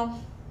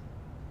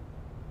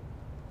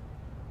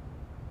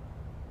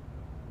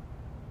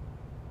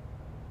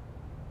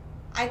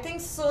 I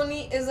think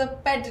Sony is a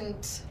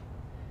pedant.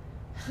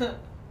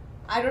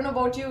 I don't know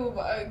about you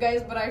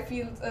guys, but I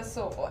feel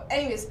so.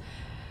 Anyways,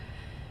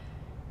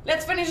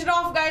 let's finish it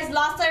off, guys.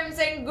 Last time I'm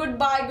saying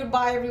goodbye,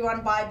 goodbye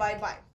everyone. Bye, bye, bye.